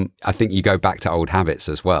know. I think you go back to old habits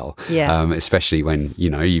as well, especially when, you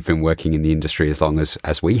know, you've been working in the industry as long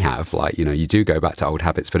as we have, like, you know, you do go back to old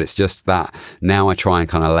habits. But it's just that now I try and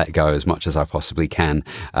kind of let go as much as I possibly can,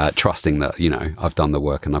 trusting that, you know, I've done the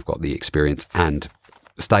work and I've got the experience, and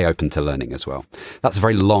stay open to learning as well. That's a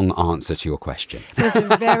very long answer to your question. That's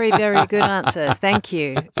a very, very good answer. Thank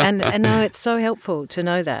you. And no, it's so helpful to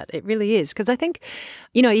know that. It really is. Because I think,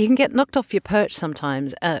 you know, you can get knocked off your perch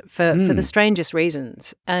sometimes for the strangest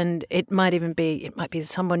reasons. And it might be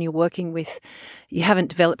someone you're working with, you haven't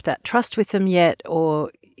developed that trust with them yet,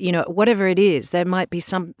 or, you know, whatever it is, there might be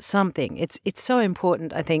something. It's so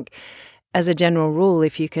important, I think, as a general rule,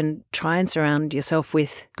 if you can try and surround yourself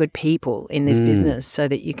with good people in this business, so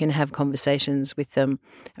that you can have conversations with them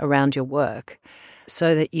around your work,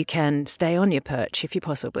 so that you can stay on your perch if you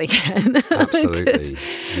possibly can. Absolutely.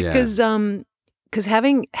 Because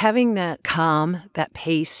having that calm, that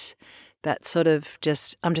peace, that sort of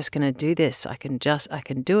just, I'm just going to do this, I can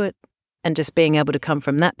do it, and just being able to come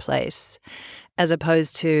from that place, as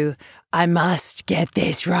opposed to, I must get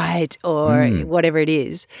this right, or whatever it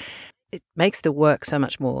is. It makes the work so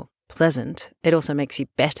much more pleasant. It also makes you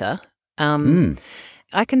better.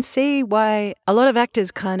 I can see why a lot of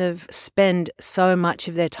actors kind of spend so much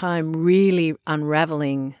of their time really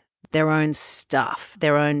unraveling their own stuff,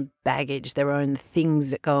 their own baggage, their own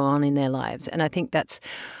things that go on in their lives. And I think that's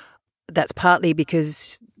partly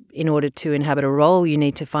because in order to inhabit a role, you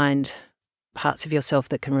need to find parts of yourself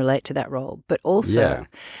that can relate to that role. But also,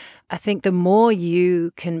 I think the more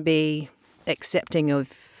you can be accepting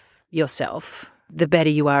of yourself, the better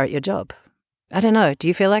you are at your job. I don't know. Do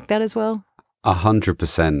you feel like that as well?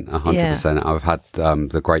 100%. I've had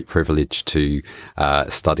the great privilege to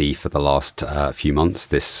study for the last few months,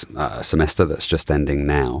 this semester that's just ending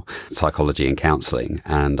now, psychology and counselling.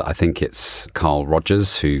 And I think it's Carl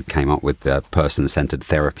Rogers who came up with the person-centered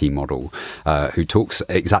therapy model, who talks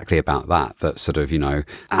exactly about that sort of, you know,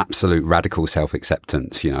 absolute radical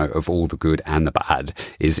self-acceptance, you know, of all the good and the bad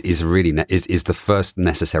is really is the first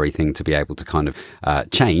necessary thing to be able to kind of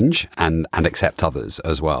change and accept others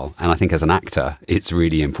as well. And I think as an actor, it's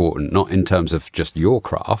really important, not in terms of just your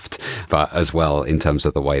craft, but as well in terms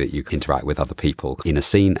of the way that you interact with other people in a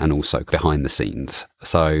scene and also behind the scenes.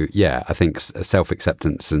 So, yeah, I think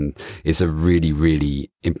self-acceptance is a really,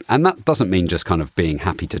 really, and that doesn't mean just kind of being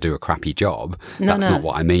happy to do a crappy job. That's not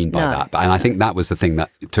what I mean by that. And I think that was the thing that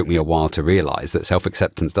took me a while to realise, that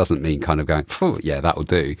self-acceptance doesn't mean kind of going, oh, yeah, that'll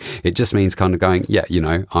do. It just means kind of going, yeah, you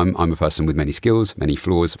know, I'm a person with many skills, many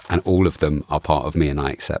flaws, and all of them are part of me, and I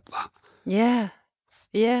accept that. Yeah.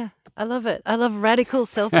 I love it. I love radical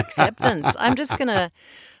self-acceptance. I'm going to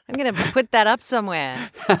put that up somewhere.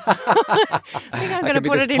 I think I'm going to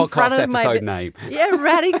put it in front of my name. Yeah,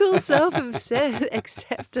 radical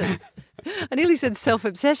self-acceptance. I nearly said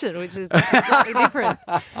self-obsession, which is slightly different.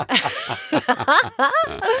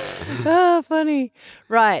 Oh, funny.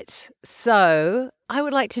 Right. So I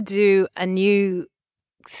would like to do a new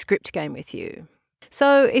script game with you.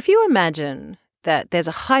 So if you imagine that there's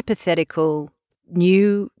a hypothetical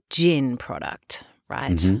new gin product,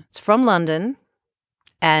 right? Mm-hmm. It's from London,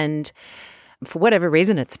 and for whatever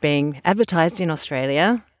reason it's being advertised in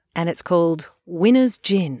Australia, and it's called Winner's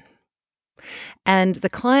Gin. And the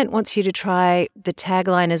client wants you to try the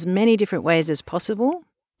tagline as many different ways as possible.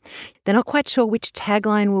 They're not quite sure which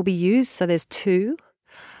tagline will be used, so there's two.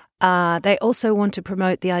 They also want to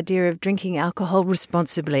promote the idea of drinking alcohol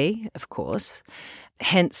responsibly, of course.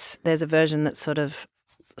 Hence, there's a version that sort of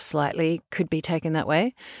slightly could be taken that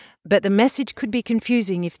way. But the message could be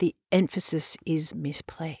confusing if the emphasis is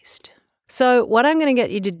misplaced. So what I'm going to get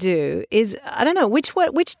you to do is, I don't know, which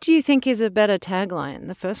do you think is a better tagline,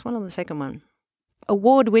 the first one or the second one?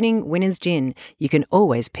 Award-winning Winner's Gin. You can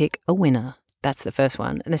always pick a winner. That's the first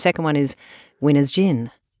one. And the second one is Winner's Gin.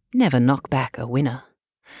 Never knock back a winner.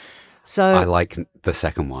 So I like the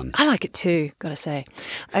second one. I like it too, gotta say.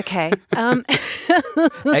 Okay.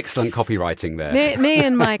 Excellent copywriting there. Me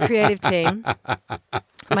and my creative team,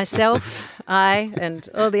 myself, I, and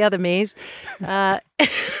all the other me's,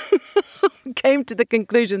 came to the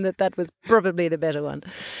conclusion that was probably the better one.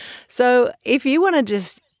 So if you want to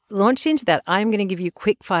just launch into that, I'm going to give you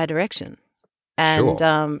quick fire direction. And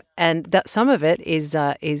Sure. And that some of it is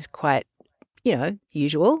quite,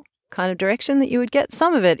 usual kind of direction that you would get.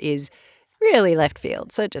 Some of it is really left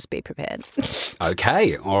field, so just be prepared.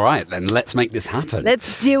 Okay, all right, then let's make this happen.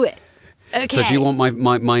 Let's do it. Okay. So do you want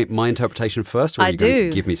my interpretation first, or are I you going do.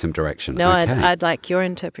 to give me some direction? No, okay. I'd like your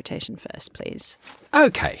interpretation first, please.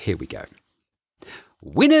 Okay, here we go.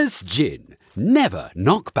 Winner's Gin. Never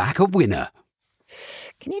knock back a winner.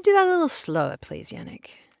 Can you do that a little slower, please,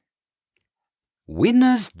 Yannick?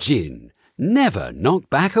 Winner's Gin. Never knock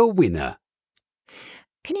back a winner.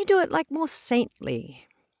 Can you do it like more saintly?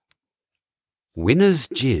 Winner's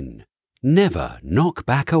Gin. Never knock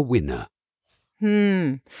back a winner.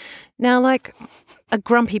 Now, like a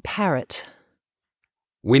grumpy parrot.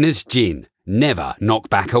 Winner's Gin. Never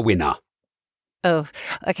knock back a winner. Oh,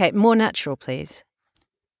 okay. More natural, please.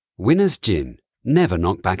 Winner's Gin. Never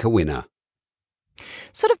knock back a winner.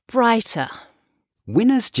 Sort of brighter.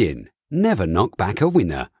 Winner's Gin. Never knock back a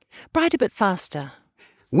winner. Brighter but faster.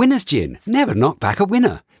 Winner's Gin. Never knock back a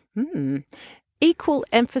winner. Equal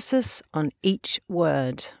emphasis on each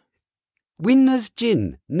word. Winner's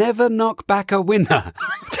Gin. Never knock back a winner.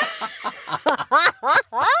 Not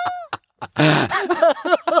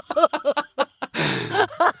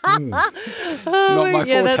my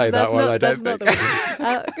forte, that one, I don't think.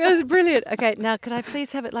 That's brilliant. Okay, now could I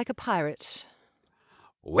please have it like a pirate?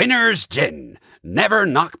 Winner's Gin. Never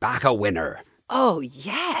knock back a winner. Oh,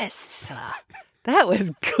 yes. That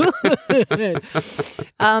was good.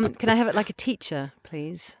 Can I have it like a teacher,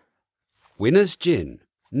 please? Winner's Gin.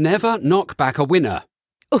 Never knock back a winner.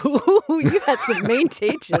 Ooh, you had some mean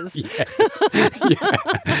teachers. Yes.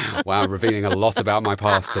 Yeah. Wow, revealing a lot about my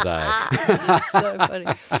past today. So funny.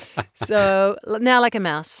 So now like a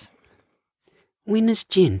mouse. Winner's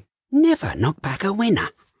Gin. Never knock back a winner.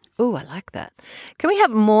 Ooh, I like that. Can we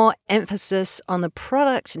have more emphasis on the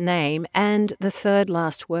product name and the third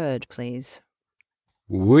last word, please?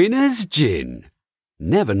 Winner's Gin.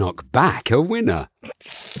 Never knock back a winner.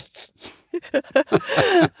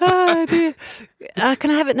 Oh, dear.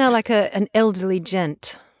 Can I have it now like an elderly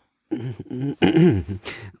gent?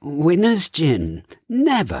 Winner's Gin.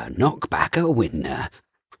 Never knock back a winner.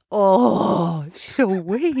 Oh,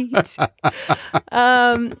 sweet.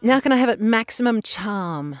 Now can I have it maximum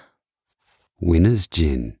charm? Winner's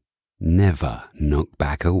Gin. Never knock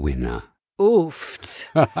back a winner. Oofed.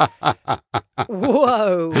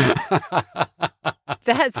 Whoa.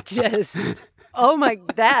 That's just... Oh my,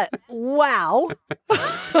 wow.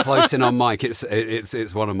 Close in on Mike.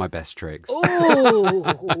 It's one of my best tricks.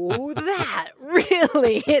 Oh, that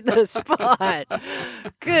really hit the spot.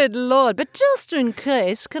 Good Lord. But just in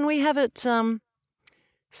case, can we have it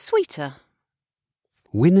sweeter?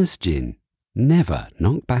 Winner's Gin. Never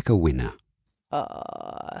knock back a winner.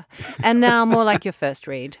 And now more like your first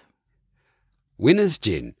read. Winner's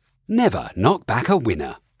Gin. Never knock back a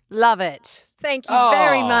winner. Love it. Thank you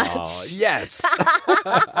very much. Yes.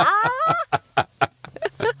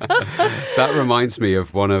 That reminds me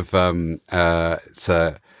of one of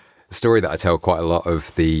story that I tell quite a lot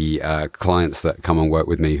of the clients that come and work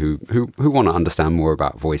with me who want to understand more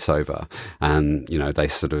about voiceover. And, you know, they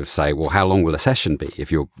sort of say, well, how long will a session be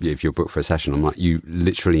if you're booked for a session? I'm like, you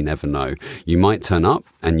literally never know. You might turn up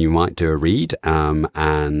and you might do a read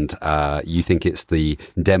and you think it's the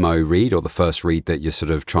demo read or the first read that you're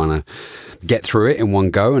sort of trying to get through it in one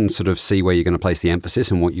go and sort of see where you're going to place the emphasis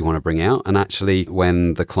and what you want to bring out. And actually,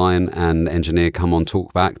 when the client and engineer come on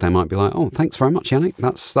talk back, they might be like, oh, thanks very much, Yannick.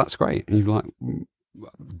 That's great. And you're like,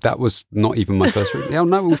 that was not even my first read. Oh,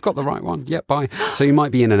 no, we've got the right one. Yeah, bye. So you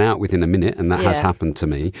might be in and out within a minute, and that has happened to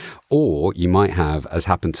me. Or you might have, as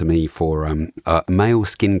happened to me for a male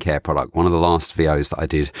skincare product, one of the last VOs that I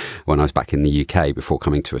did when I was back in the UK before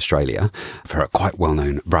coming to Australia for a quite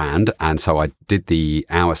well-known brand. And so I did the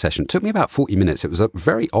hour session. It took me about 40 minutes. It was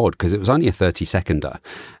very odd because it was only a 30-seconder.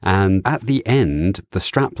 And at the end, the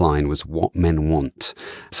strap line was what men want.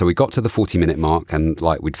 So we got to the 40-minute mark and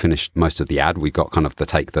like we'd finished most of the ad. We got kind of the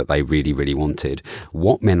take that they really, really wanted.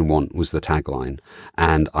 What men want was the tagline.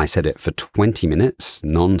 And I said it for 20 minutes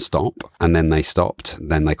non-stop, and then they stopped.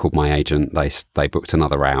 Then they called my agent. They booked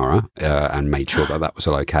another hour and made sure that was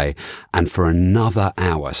all okay. And for another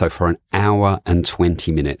hour, so for an hour and 20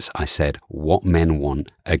 minutes, I said what men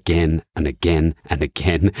want again and again and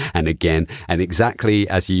again and again. And exactly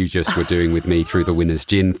as you just were doing with me through the winner's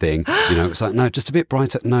gin thing, you know, it's like, no, just a bit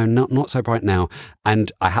brighter. No, not so bright now.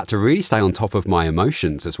 And I had to really stay on top of my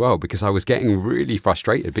emotions as well, because I was getting really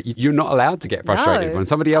frustrated. But you're not allowed to get frustrated when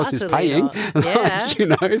somebody else is paying, yeah. you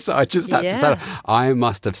know. So I just had to say, I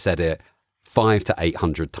must have said it 500 to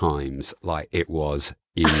 800 times. Like, it was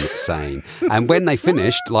insane. And when they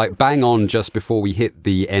finished, like bang on just before we hit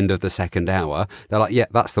the end of the second hour, they're like, yeah,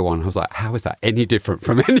 that's the one. I was like, how is that any different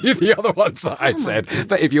from any of the other ones that I said?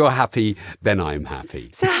 But if you're happy, then I'm happy.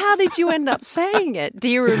 So how did you end up saying it? Do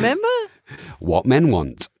you remember? What men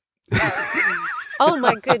want. Oh,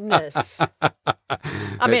 my goodness.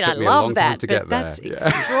 I mean, I love that, but that's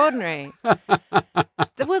extraordinary.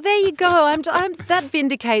 Well, there you go. That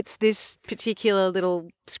vindicates this particular little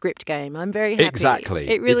script game. I'm very happy. Exactly.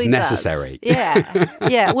 It really it's necessary. Does.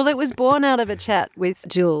 Yeah. Well, it was born out of a chat with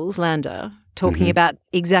Jules Lander talking about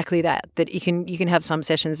exactly that you can have some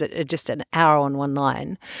sessions that are just an hour on one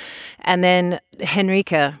line. And then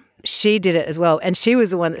Henrika, she did it as well. And she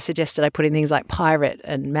was the one that suggested I put in things like pirate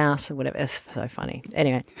and mouse or whatever. It's so funny.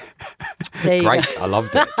 Anyway. Great. I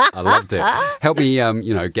loved it. Helped me,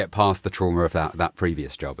 get past the trauma of that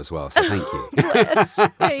previous job as well. So thank you. Bless.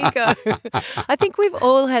 There you go. I think we've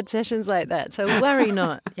all had sessions like that. So worry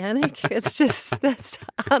not, Yannick. It's just, that's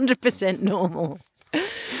 100% normal.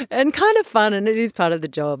 And kind of fun, and it is part of the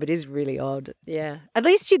job. It is really odd. Yeah. At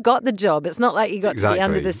least you got the job. It's not like you got to the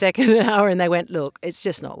end of the second hour and they went, look, it's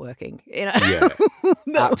just not working. You know? Yeah,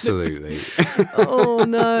 absolutely. Oh,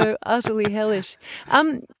 no. Utterly hellish.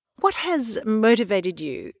 What has motivated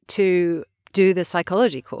you to do the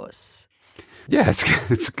psychology course? Yeah,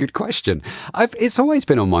 it's a good question. It's always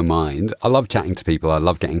been on my mind. I love chatting to people. I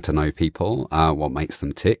love getting to know people, what makes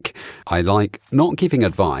them tick. I like not giving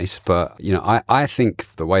advice, but, you know, I think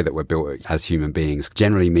the way that we're built as human beings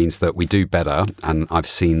generally means that we do better. And I've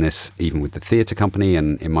seen this even with the theatre company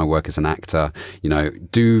and in my work as an actor, you know,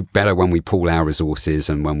 do better when we pool our resources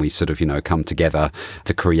and when we sort of, you know, come together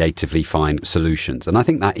to creatively find solutions. And I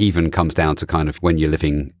think that even comes down to kind of when you're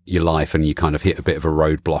living your life and you kind of hit a bit of a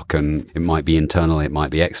roadblock, and it might be internal, it might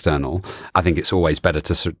be external. I think it's always better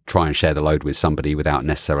to sort of try and share the load with somebody without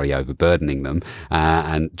necessarily overburdening them,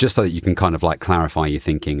 and just so that you can kind of like clarify your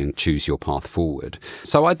thinking and choose your path forward.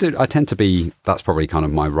 So I tend to be, that's probably kind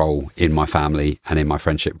of my role in my family and in my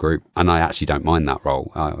friendship group, and I actually don't mind that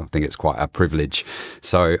role. I think it's quite a privilege.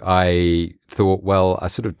 So I thought, well, I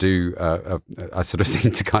sort of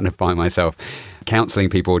seem to kind of find myself counselling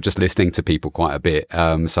people, just listening to people quite a bit.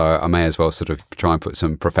 So I may as well sort of try and put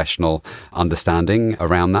some professional understanding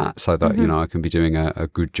around that so that, you know, I can be doing a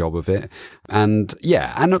good job of it. And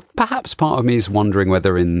and perhaps part of me is wondering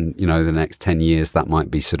whether in, you know, the next 10 years that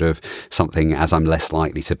might be sort of something, as I'm less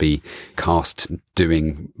likely to be cast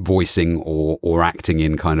doing voicing or acting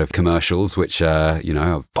in kind of commercials, which, you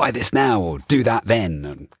know, buy this now or do that then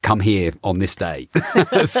and come here on this day.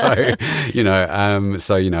 So, you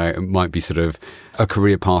know, it might be sort of a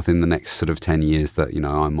career path in the next sort of 10 years that, you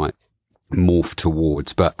know, I might morph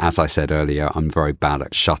towards. But as I said earlier, I'm very bad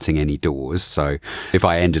at shutting any doors. So if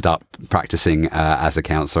I ended up practicing as a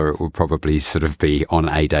counsellor, it would probably sort of be on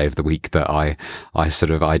a day of the week that I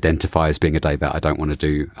sort of identify as being a day that I don't want to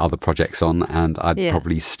do other projects on. And I'd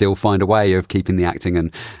probably still find a way of keeping the acting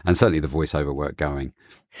and certainly the voiceover work going.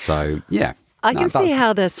 So, yeah. I can see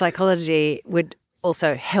how the psychology would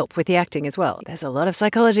also help with the acting as well. There's a lot of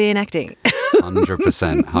psychology in acting.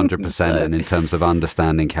 100%. And in terms of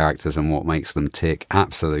understanding characters and what makes them tick,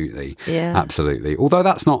 absolutely. Yeah. Absolutely. Although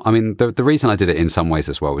that's not, I mean, the reason I did it in some ways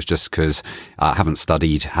as well was just because I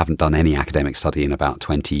haven't done any academic study in about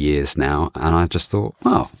 20 years now. And I just thought,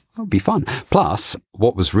 well, that would be fun. Plus,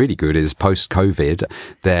 what was really good is post-COVID,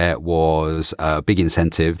 there was a big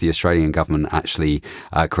incentive. The Australian government actually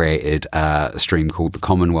created a stream called the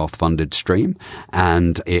Commonwealth Funded Stream,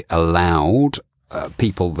 and it allowed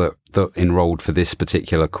people that enrolled for this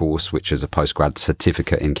particular course, which is a postgrad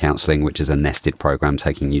certificate in counselling, which is a nested program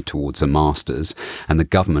taking you towards a master's. And the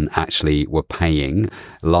government actually were paying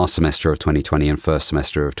last semester of 2020 and first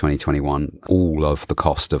semester of 2021 all of the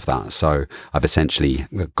cost of that. So I've essentially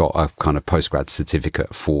got a kind of postgrad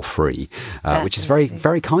certificate for free, which is very,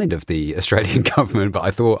 very kind of the Australian government. But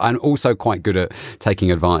I thought I'm also quite good at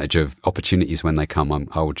taking advantage of opportunities when they come.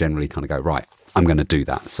 I will generally kind of go, right, I'm going to do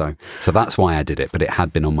that. So that's why I did it, but it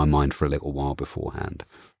had been on my mind for a little while beforehand.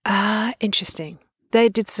 Interesting. They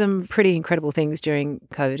did some pretty incredible things during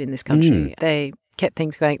COVID in this country. They kept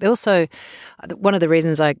things going. They also, one of the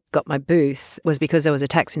reasons I got my booth was because there was a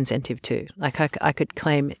tax incentive too. Like I could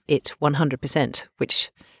claim it 100%, which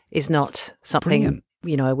is not something,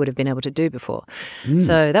 I would have been able to do before.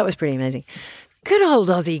 So that was pretty amazing. Good old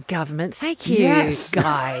Aussie government. Thank you,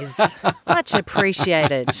 guys. Much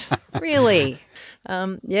appreciated. Really.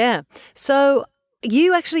 Yeah. So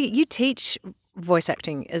you teach voice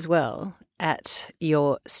acting as well at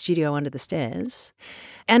your studio under the stairs.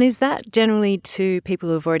 And is that generally to people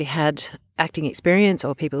who've already had acting experience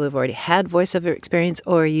or people who've already had voiceover experience,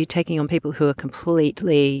 or are you taking on people who are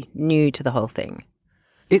completely new to the whole thing?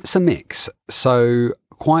 It's a mix. So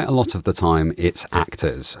quite a lot of the time it's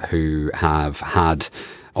actors who have had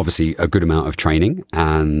obviously a good amount of training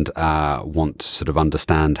and want to sort of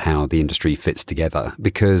understand how the industry fits together.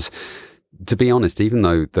 Because to be honest, even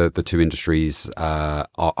though the two industries are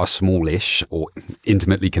smallish or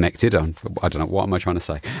intimately connected, I don't know, what am I trying to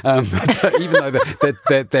say? But even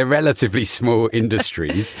though they're relatively small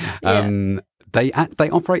industries, They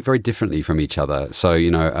operate very differently from each other. So,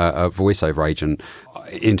 a voiceover agent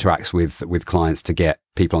interacts with clients to get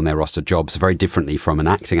people on their roster jobs very differently from an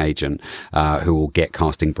acting agent who will get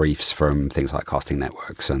casting briefs from things like casting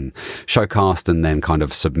networks and Showcast and then kind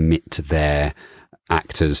of submit their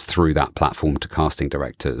actors through that platform to casting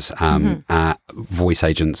directors. Voice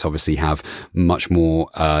agents obviously have much more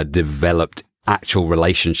developed actual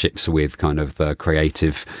relationships with kind of the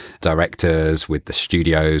creative directors, with the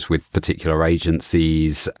studios, with particular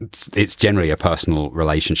agencies. It's generally a personal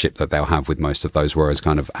relationship that they'll have with most of those, whereas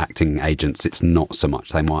kind of acting agents, it's not so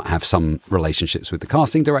much. They might have some relationships with the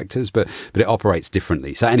casting directors, but it operates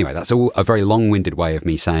differently. So anyway, that's all a very long-winded way of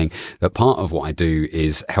me saying that part of what I do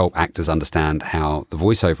is help actors understand how the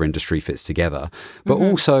voiceover industry fits together, but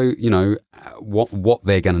also, what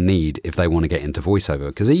they're going to need if they want to get into voiceover.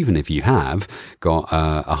 Because even if you have got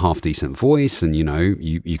a half decent voice and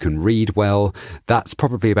you can read well, that's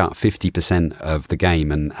probably about 50% of the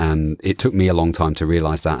game, and it took me a long time to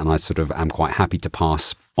realize that, and I sort of am quite happy to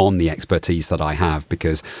pass on the expertise that I have,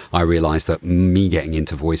 because I realized that me getting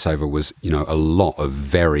into voiceover was a lot of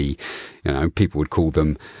very people would call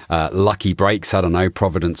them lucky breaks, I don't know,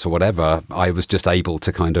 providence or whatever. I was just able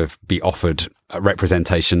to kind of be offered a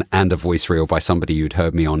representation and a voice reel by somebody who'd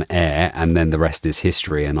heard me on air, and then the rest is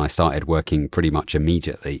history, and I started working pretty much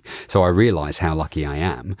immediately. So I realised how lucky I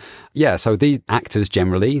am. Yeah, so these actors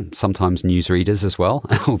generally, sometimes newsreaders as well,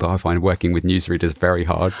 although I find working with newsreaders very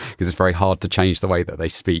hard, because it's very hard to change the way that they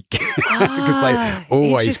speak, because they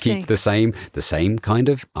always keep the same kind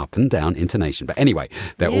of up and down intonation. But anyway,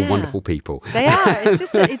 they're all wonderful people. They are.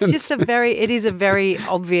 It is a very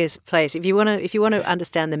obvious place. If you want to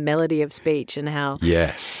understand the melody of speech and how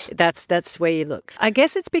that's where you look. I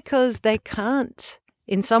guess it's because they can't,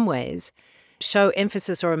 in some ways, show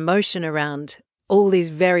emphasis or emotion around all these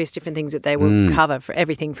various different things that they will cover, for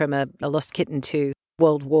everything from a lost kitten to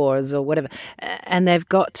world wars or whatever. And they've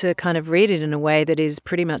got to kind of read it in a way that is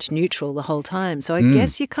pretty much neutral the whole time. So I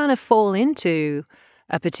guess you kind of fall into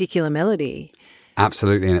a particular melody.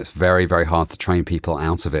 Absolutely, and it's very, very hard to train people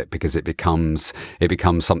out of it, because it becomes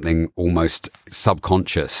something almost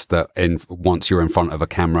subconscious that once you're in front of a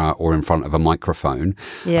camera or in front of a microphone,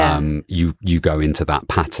 you go into that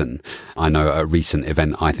pattern. I know at a recent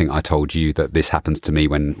event, I think I told you that this happens to me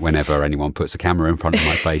whenever anyone puts a camera in front of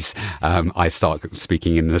my face. I start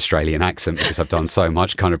speaking in an Australian accent, because I've done so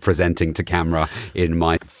much kind of presenting to camera in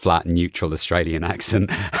my flat, neutral Australian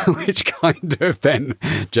accent, which kind of then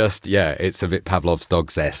just, it's a bit Pavlov's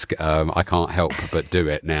dogs-esque. I can't help but do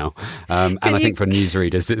it now. And I think for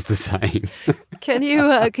newsreaders, it's the same. Can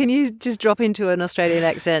you just drop into an Australian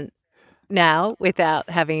accent now without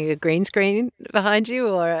having a green screen behind you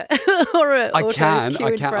or a auto cue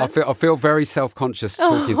in front? I feel very self-conscious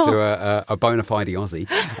talking to a bona fide Aussie.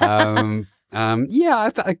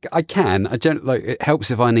 I can. It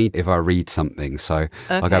helps if I read something. So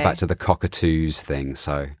I'll go back to the cockatoos thing.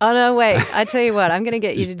 So. Oh no! Wait. I tell you what. I'm going to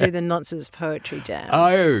get you to do the Nonsense Poetry Jam.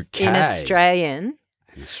 Okay. In Australian.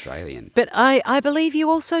 But I believe you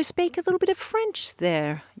also speak a little bit of French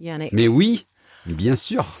there, Yannick. Mais oui, bien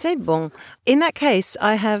sûr. C'est bon. In that case,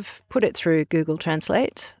 I have put it through Google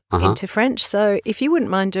Translate into French. So if you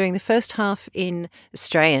wouldn't mind doing the first half in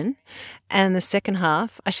Australian and the second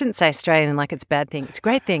half, I shouldn't say Australian like it's a bad thing. It's a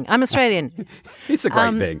great thing. I'm Australian. It's a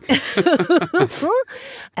great thing.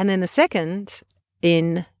 And then the second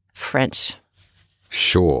in French.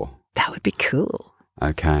 Sure. That would be cool.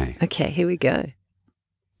 Okay. Okay, here we go.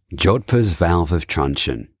 Jodhpur's valve of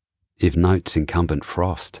truncheon, if notes incumbent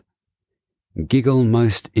frost. Giggle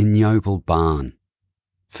most ignoble barn,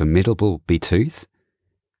 formidable betooth,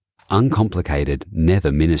 uncomplicated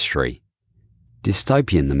nether ministry,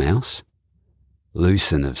 dystopian the mouse,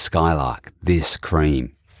 lucen of skylark this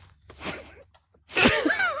cream.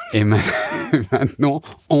 Et maintenant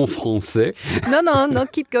en français. No,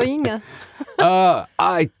 keep going.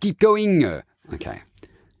 I keep going. Okay.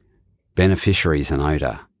 Beneficiaries and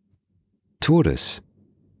odour. Tortoise.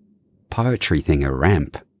 Poetry thing a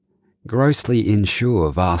ramp. Grossly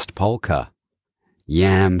insure vast polka.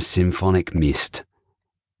 Yam symphonic mist.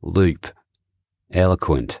 Loop.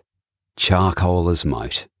 Eloquent. Charcoaler's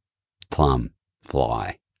moat. Plum.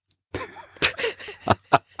 Fly.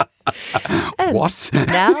 And what?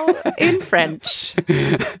 Now in French.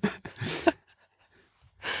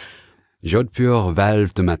 Jodhpur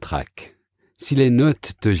valve de matraque. Si les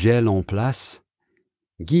notes te gèlent en place,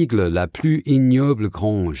 Gigle la plus ignoble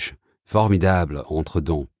grange, formidable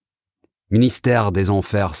entre-dons. Ministère des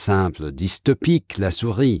enfers simples, dystopique la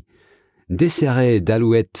souris, desserrée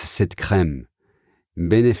d'alouette cette crème,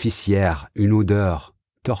 bénéficiaire une odeur,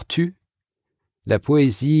 tortue, la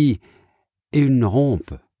poésie et une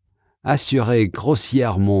rompe, assurer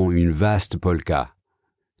grossièrement une vaste polka,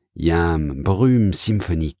 yam, brume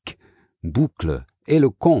symphonique, boucle,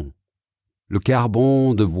 éloquent, le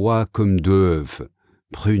carbone de bois comme d'œuf,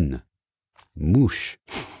 prune, mouche.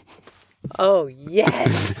 Oh,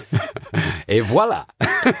 yes. Et voilà.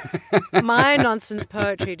 My nonsense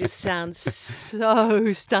poetry just sounds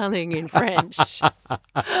so stunning in French.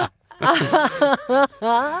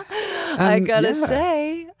 I gotta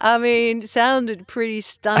say, I mean, sounded pretty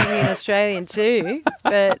stunning in Australian too,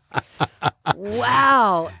 but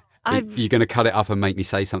wow. You're going to cut it up and make me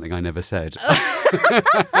say something I never said.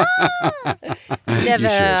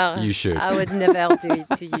 Never. You should. I would never do it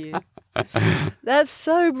to you. That's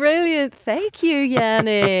so brilliant. Thank you,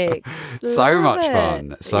 Yannick. So much fun.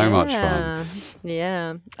 Much fun.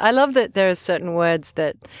 Yeah. I love that there are certain words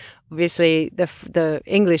that obviously the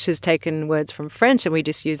English has taken words from French and we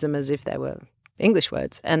just use them as if they were English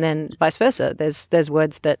words, and then vice versa. There's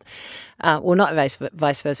words that, well, not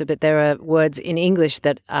vice versa, but there are words in English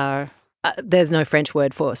that are there's no French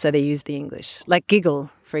word for, so they use the English. Like giggle,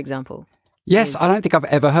 for example. Yes, I don't think I've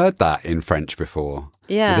ever heard that in French before.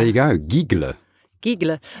 Yeah. But there you go, giggle.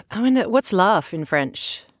 Giggle. I wonder, what's laugh in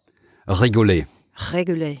French? Rigoler.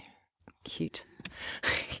 Rigoler. Cute.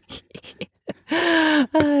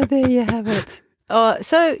 There you have it.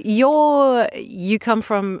 So you come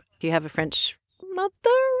from, you have a French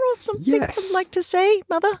mother or something? Yes. I'd like to say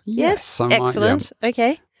mother? Yes. Excellent. Yeah.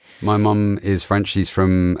 Okay. My mum is French. She's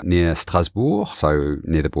from near Strasbourg, so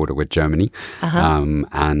near the border with Germany.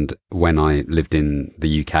 And when I lived in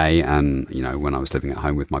the UK and, when I was living at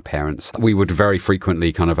home with my parents, we would very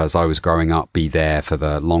frequently kind of, as I was growing up, be there for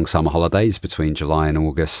the long summer holidays between July and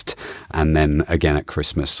August, and then again at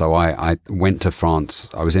Christmas. So I went to France.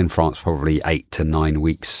 I was in France probably 8 to 9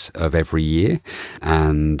 weeks of every year.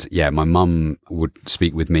 And yeah, my mum would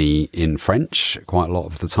speak with me in French quite a lot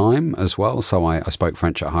of the time as well. So I spoke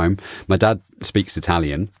French at home. My dad speaks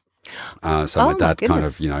Italian. So my dad kind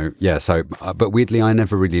of, but weirdly, I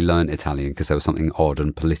never really learned Italian because there was something odd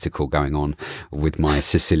and political going on with my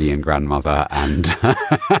Sicilian grandmother and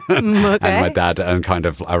and my dad, and kind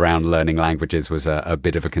of around learning languages was a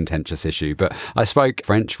bit of a contentious issue. But I spoke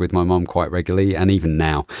French with my mum quite regularly, and even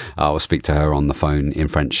now I'll speak to her on the phone in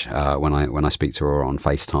French when I speak to her on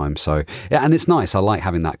FaceTime. So yeah, and it's nice. I like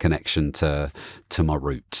having that connection to my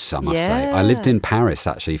roots, I must say. I lived in Paris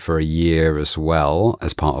actually for a year as well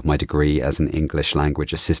as part of my my degree as an English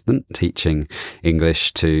language assistant, teaching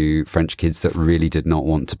English to French kids that really did not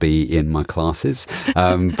want to be in my classes.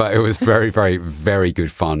 But it was very, very, very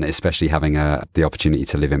good fun, especially having the opportunity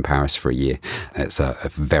to live in Paris for a year. It's a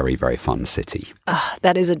very, very fun city. Oh,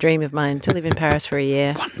 that is a dream of mine, to live in Paris for a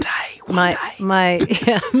year. One day.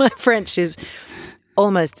 My French is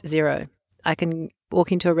almost zero. I can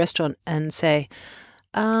walk into a restaurant and say,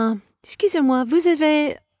 excusez-moi, vous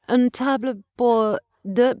avez une table pour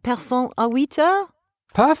 2 personnes à 8 heures?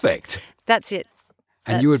 Perfect. That's it.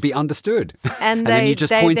 And you would be understood. And then you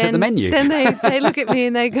just point at the menu. Then they look at me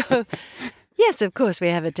and they go, yes, of course, we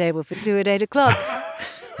have a table for 2 at 8 o'clock.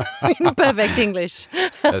 In perfect English.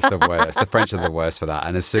 That's the worst. The French are the worst for that.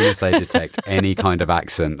 And as soon as they detect any kind of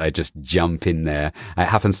accent, they just jump in there. It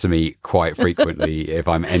happens to me quite frequently if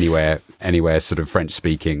I'm anywhere sort of French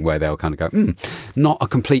speaking, where they'll kind of go, not a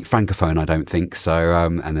complete francophone, I don't think. So,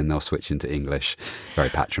 and then they'll switch into English. Very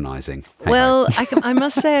patronising. Well, I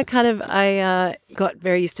must say, I got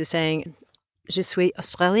very used to saying, je suis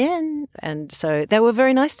Australienne. And so they were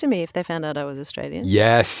very nice to me if they found out I was Australian.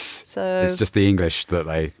 Yes. So it's just the English that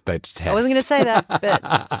they detest. I wasn't going to say that,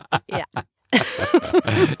 but yeah.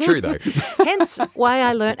 True, though. Hence why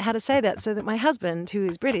I learnt how to say that, so that my husband, who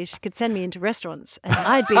is British, could send me into restaurants and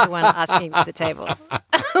I'd be the one asking for the table.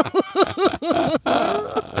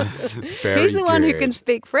 He's the one who can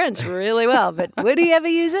speak French really well, but would he ever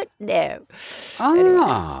use it? No.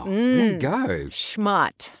 There you go.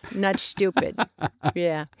 Smart, not stupid.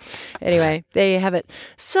 Yeah. Anyway, there you have it.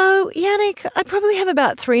 So, Yannick, I probably have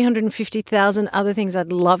about 350,000 other things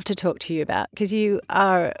I'd love to talk to you about, because you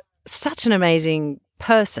are such an amazing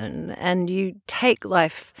person and you take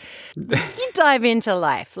life, you dive into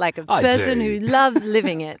life like a person who loves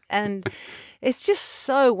living it. And it's just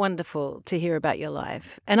so wonderful to hear about your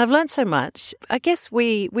life. And I've learned so much. I guess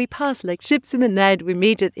we pass like ships in the night. We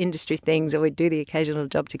meet at industry things or we do the occasional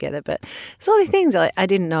job together. But there's all the things I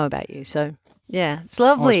didn't know about you. So, yeah, it's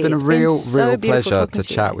lovely. It's been a real pleasure to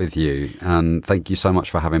chat with you. And thank you so much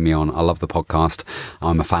for having me on. I love the podcast.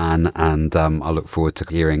 I'm a fan and I look forward to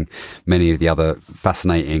hearing many of the other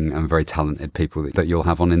fascinating and very talented people that you'll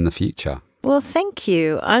have on in the future. Well, thank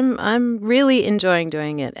you. I'm really enjoying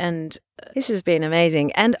doing it, and this has been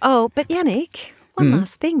amazing. And but Yannick, one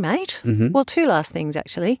last thing, mate. Mm-hmm. Well, 2 last things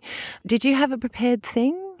actually. Did you have a prepared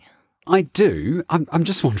thing? I do. I'm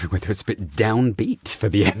just wondering whether it's a bit downbeat for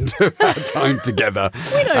the end of our time together.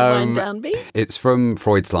 We don't mind downbeat. It's from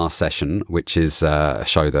Freud's Last Session, which is a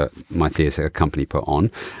show that my theatre company put on.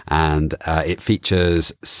 And it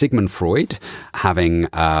features Sigmund Freud having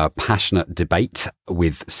a passionate debate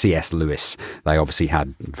with C.S. Lewis. They obviously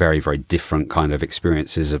had very, very different kind of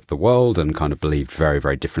experiences of the world and kind of believed very,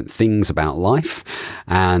 very different things about life.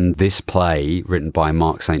 And this play, written by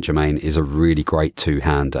Mark St. Germain, is a really great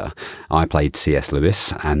two-hander. I played C.S.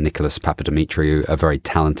 Lewis and Nicholas Papadimitriou, a very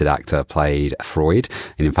talented actor, played Freud.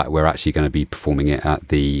 And in fact, we're actually going to be performing it at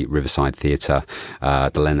the Riverside Theatre,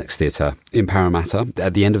 the Lennox Theatre in Parramatta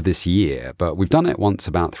at the end of this year. But we've done it once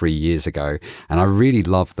about 3 years ago. And I really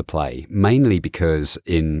love the play, mainly because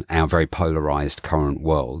in our very polarised current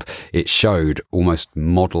world, it showed almost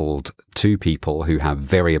modelled 2 people who have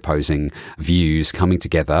very opposing views coming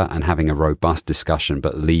together and having a robust discussion,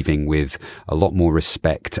 but leaving with a lot more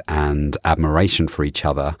respect and admiration for each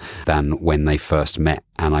other than when they first met.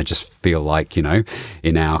 And I just feel like, you know,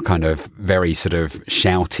 in our kind of very sort of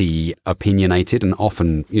shouty, opinionated, and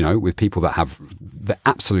often, you know, with people that have the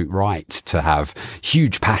absolute right to have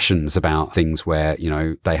huge passions about things where, you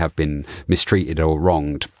know, they have been mistreated or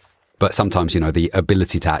wronged. But sometimes, you know, the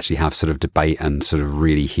ability to actually have sort of debate and sort of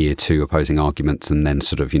really hear 2 opposing arguments and then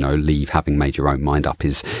sort of, you know, leave having made your own mind up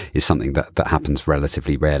is something that happens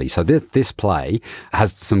relatively rarely. So this play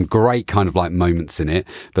has some great kind of like moments in it.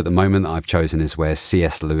 But the moment that I've chosen is where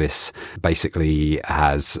C.S. Lewis basically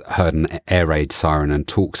has heard an air raid siren and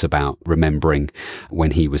talks about remembering when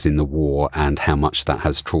he was in the war and how much that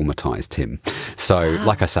has traumatized him. So,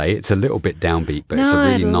 like I say, it's a little bit downbeat, but it's a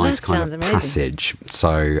really nice kind of passage.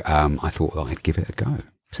 So, I thought that I'd give it a go.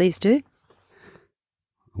 Please do.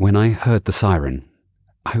 When I heard the siren,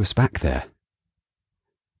 I was back there.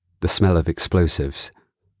 The smell of explosives,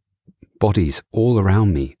 bodies all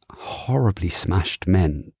around me, horribly smashed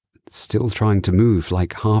men, still trying to move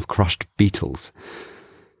like half-crushed beetles.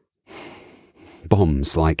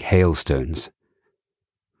 Bombs like hailstones.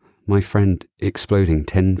 My friend exploding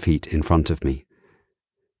 10 feet in front of me.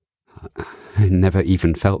 I never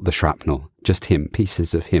even felt the shrapnel, just him,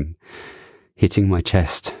 pieces of him, hitting my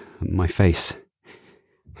chest, my face.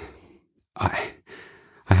 I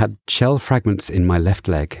had shell fragments in my left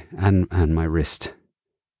leg and my wrist.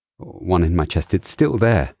 One in my chest, it's still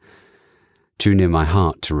there. too near my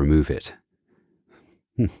heart to remove it.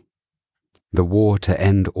 The war to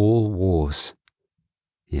end all wars.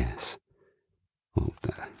 Yes. Well,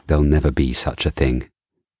 there'll never be such a thing.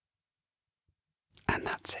 And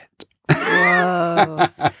that's it. Whoa.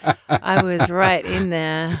 I was right in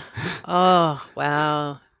there. Oh,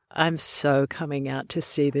 wow. I'm so coming out to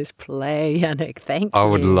see this play, Yannick. Thank you. I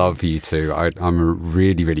would love you to. I'm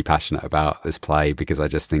really, really passionate about this play because I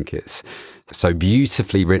just think it's so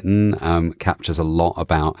beautifully written, captures a lot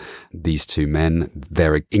about these two men,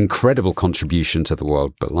 their incredible contribution to the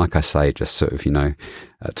world. But like I say, just sort of,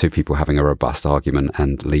 two people having a robust argument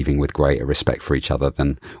and leaving with greater respect for each other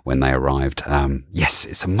than when they arrived. Yes,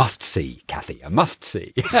 it's a must-see, Kathy, a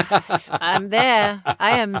must-see. Yes, I'm there.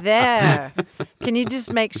 I am there. Can you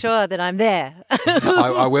just make sure that I'm there?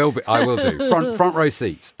 I will do. Front row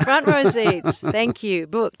seats. Front row seats. Thank you.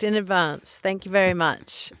 Booked in advance. Thank you very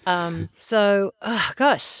much.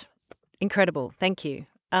 Gosh, incredible. Thank you.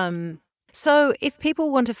 So if people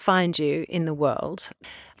want to find you in the world,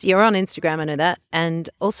 you're on Instagram, I know that, and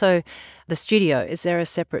also the studio. Is there a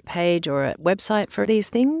separate page or a website for these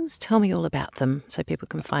things? Tell me all about them so people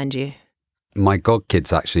can find you. My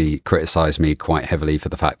godkids actually criticise me quite heavily for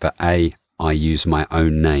the fact that I use my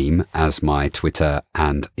own name as my Twitter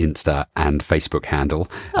and Insta and Facebook handle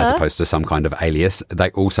as opposed to some kind of alias. They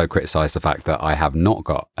also criticise the fact that I have not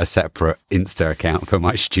got a separate Insta account for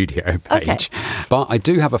my studio page. Okay. But I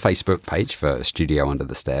do have a Facebook page for Studio Under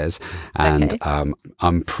the Stairs, and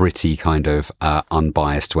I'm pretty kind of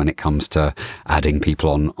unbiased when it comes to adding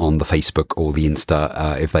people on the Facebook or the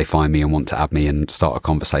Insta. If they find me and want to add me and start a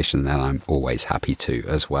conversation, then I'm always happy to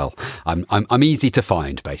as well. I'm easy to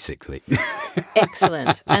find, basically.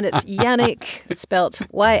 Excellent. And it's Yannick, spelt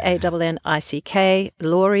Yannick,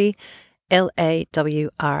 Lawry,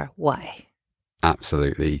 Lawry.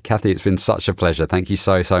 Absolutely. Kathy, it's been such a pleasure. Thank you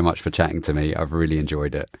so much for chatting to me. I've really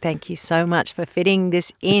enjoyed it. Thank you so much for fitting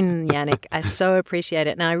this in, Yannick. I so appreciate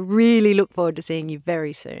it. And I really look forward to seeing you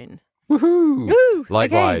very soon. Woohoo! Woo!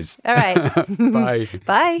 Likewise. Okay. All right.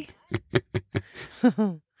 Bye.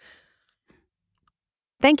 Bye.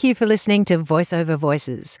 Thank you for listening to Voice Over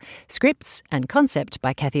Voices, scripts and concept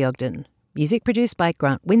by Kathy Ogden. Music produced by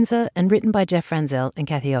Grant Windsor and written by Jeff Franzel and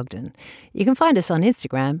Kathy Ogden. You can find us on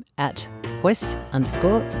Instagram at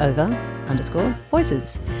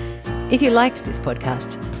voice_over_voices. If you liked this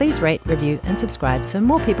podcast, please rate, review and subscribe so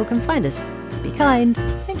more people can find us. Be kind.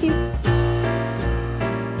 Thank you.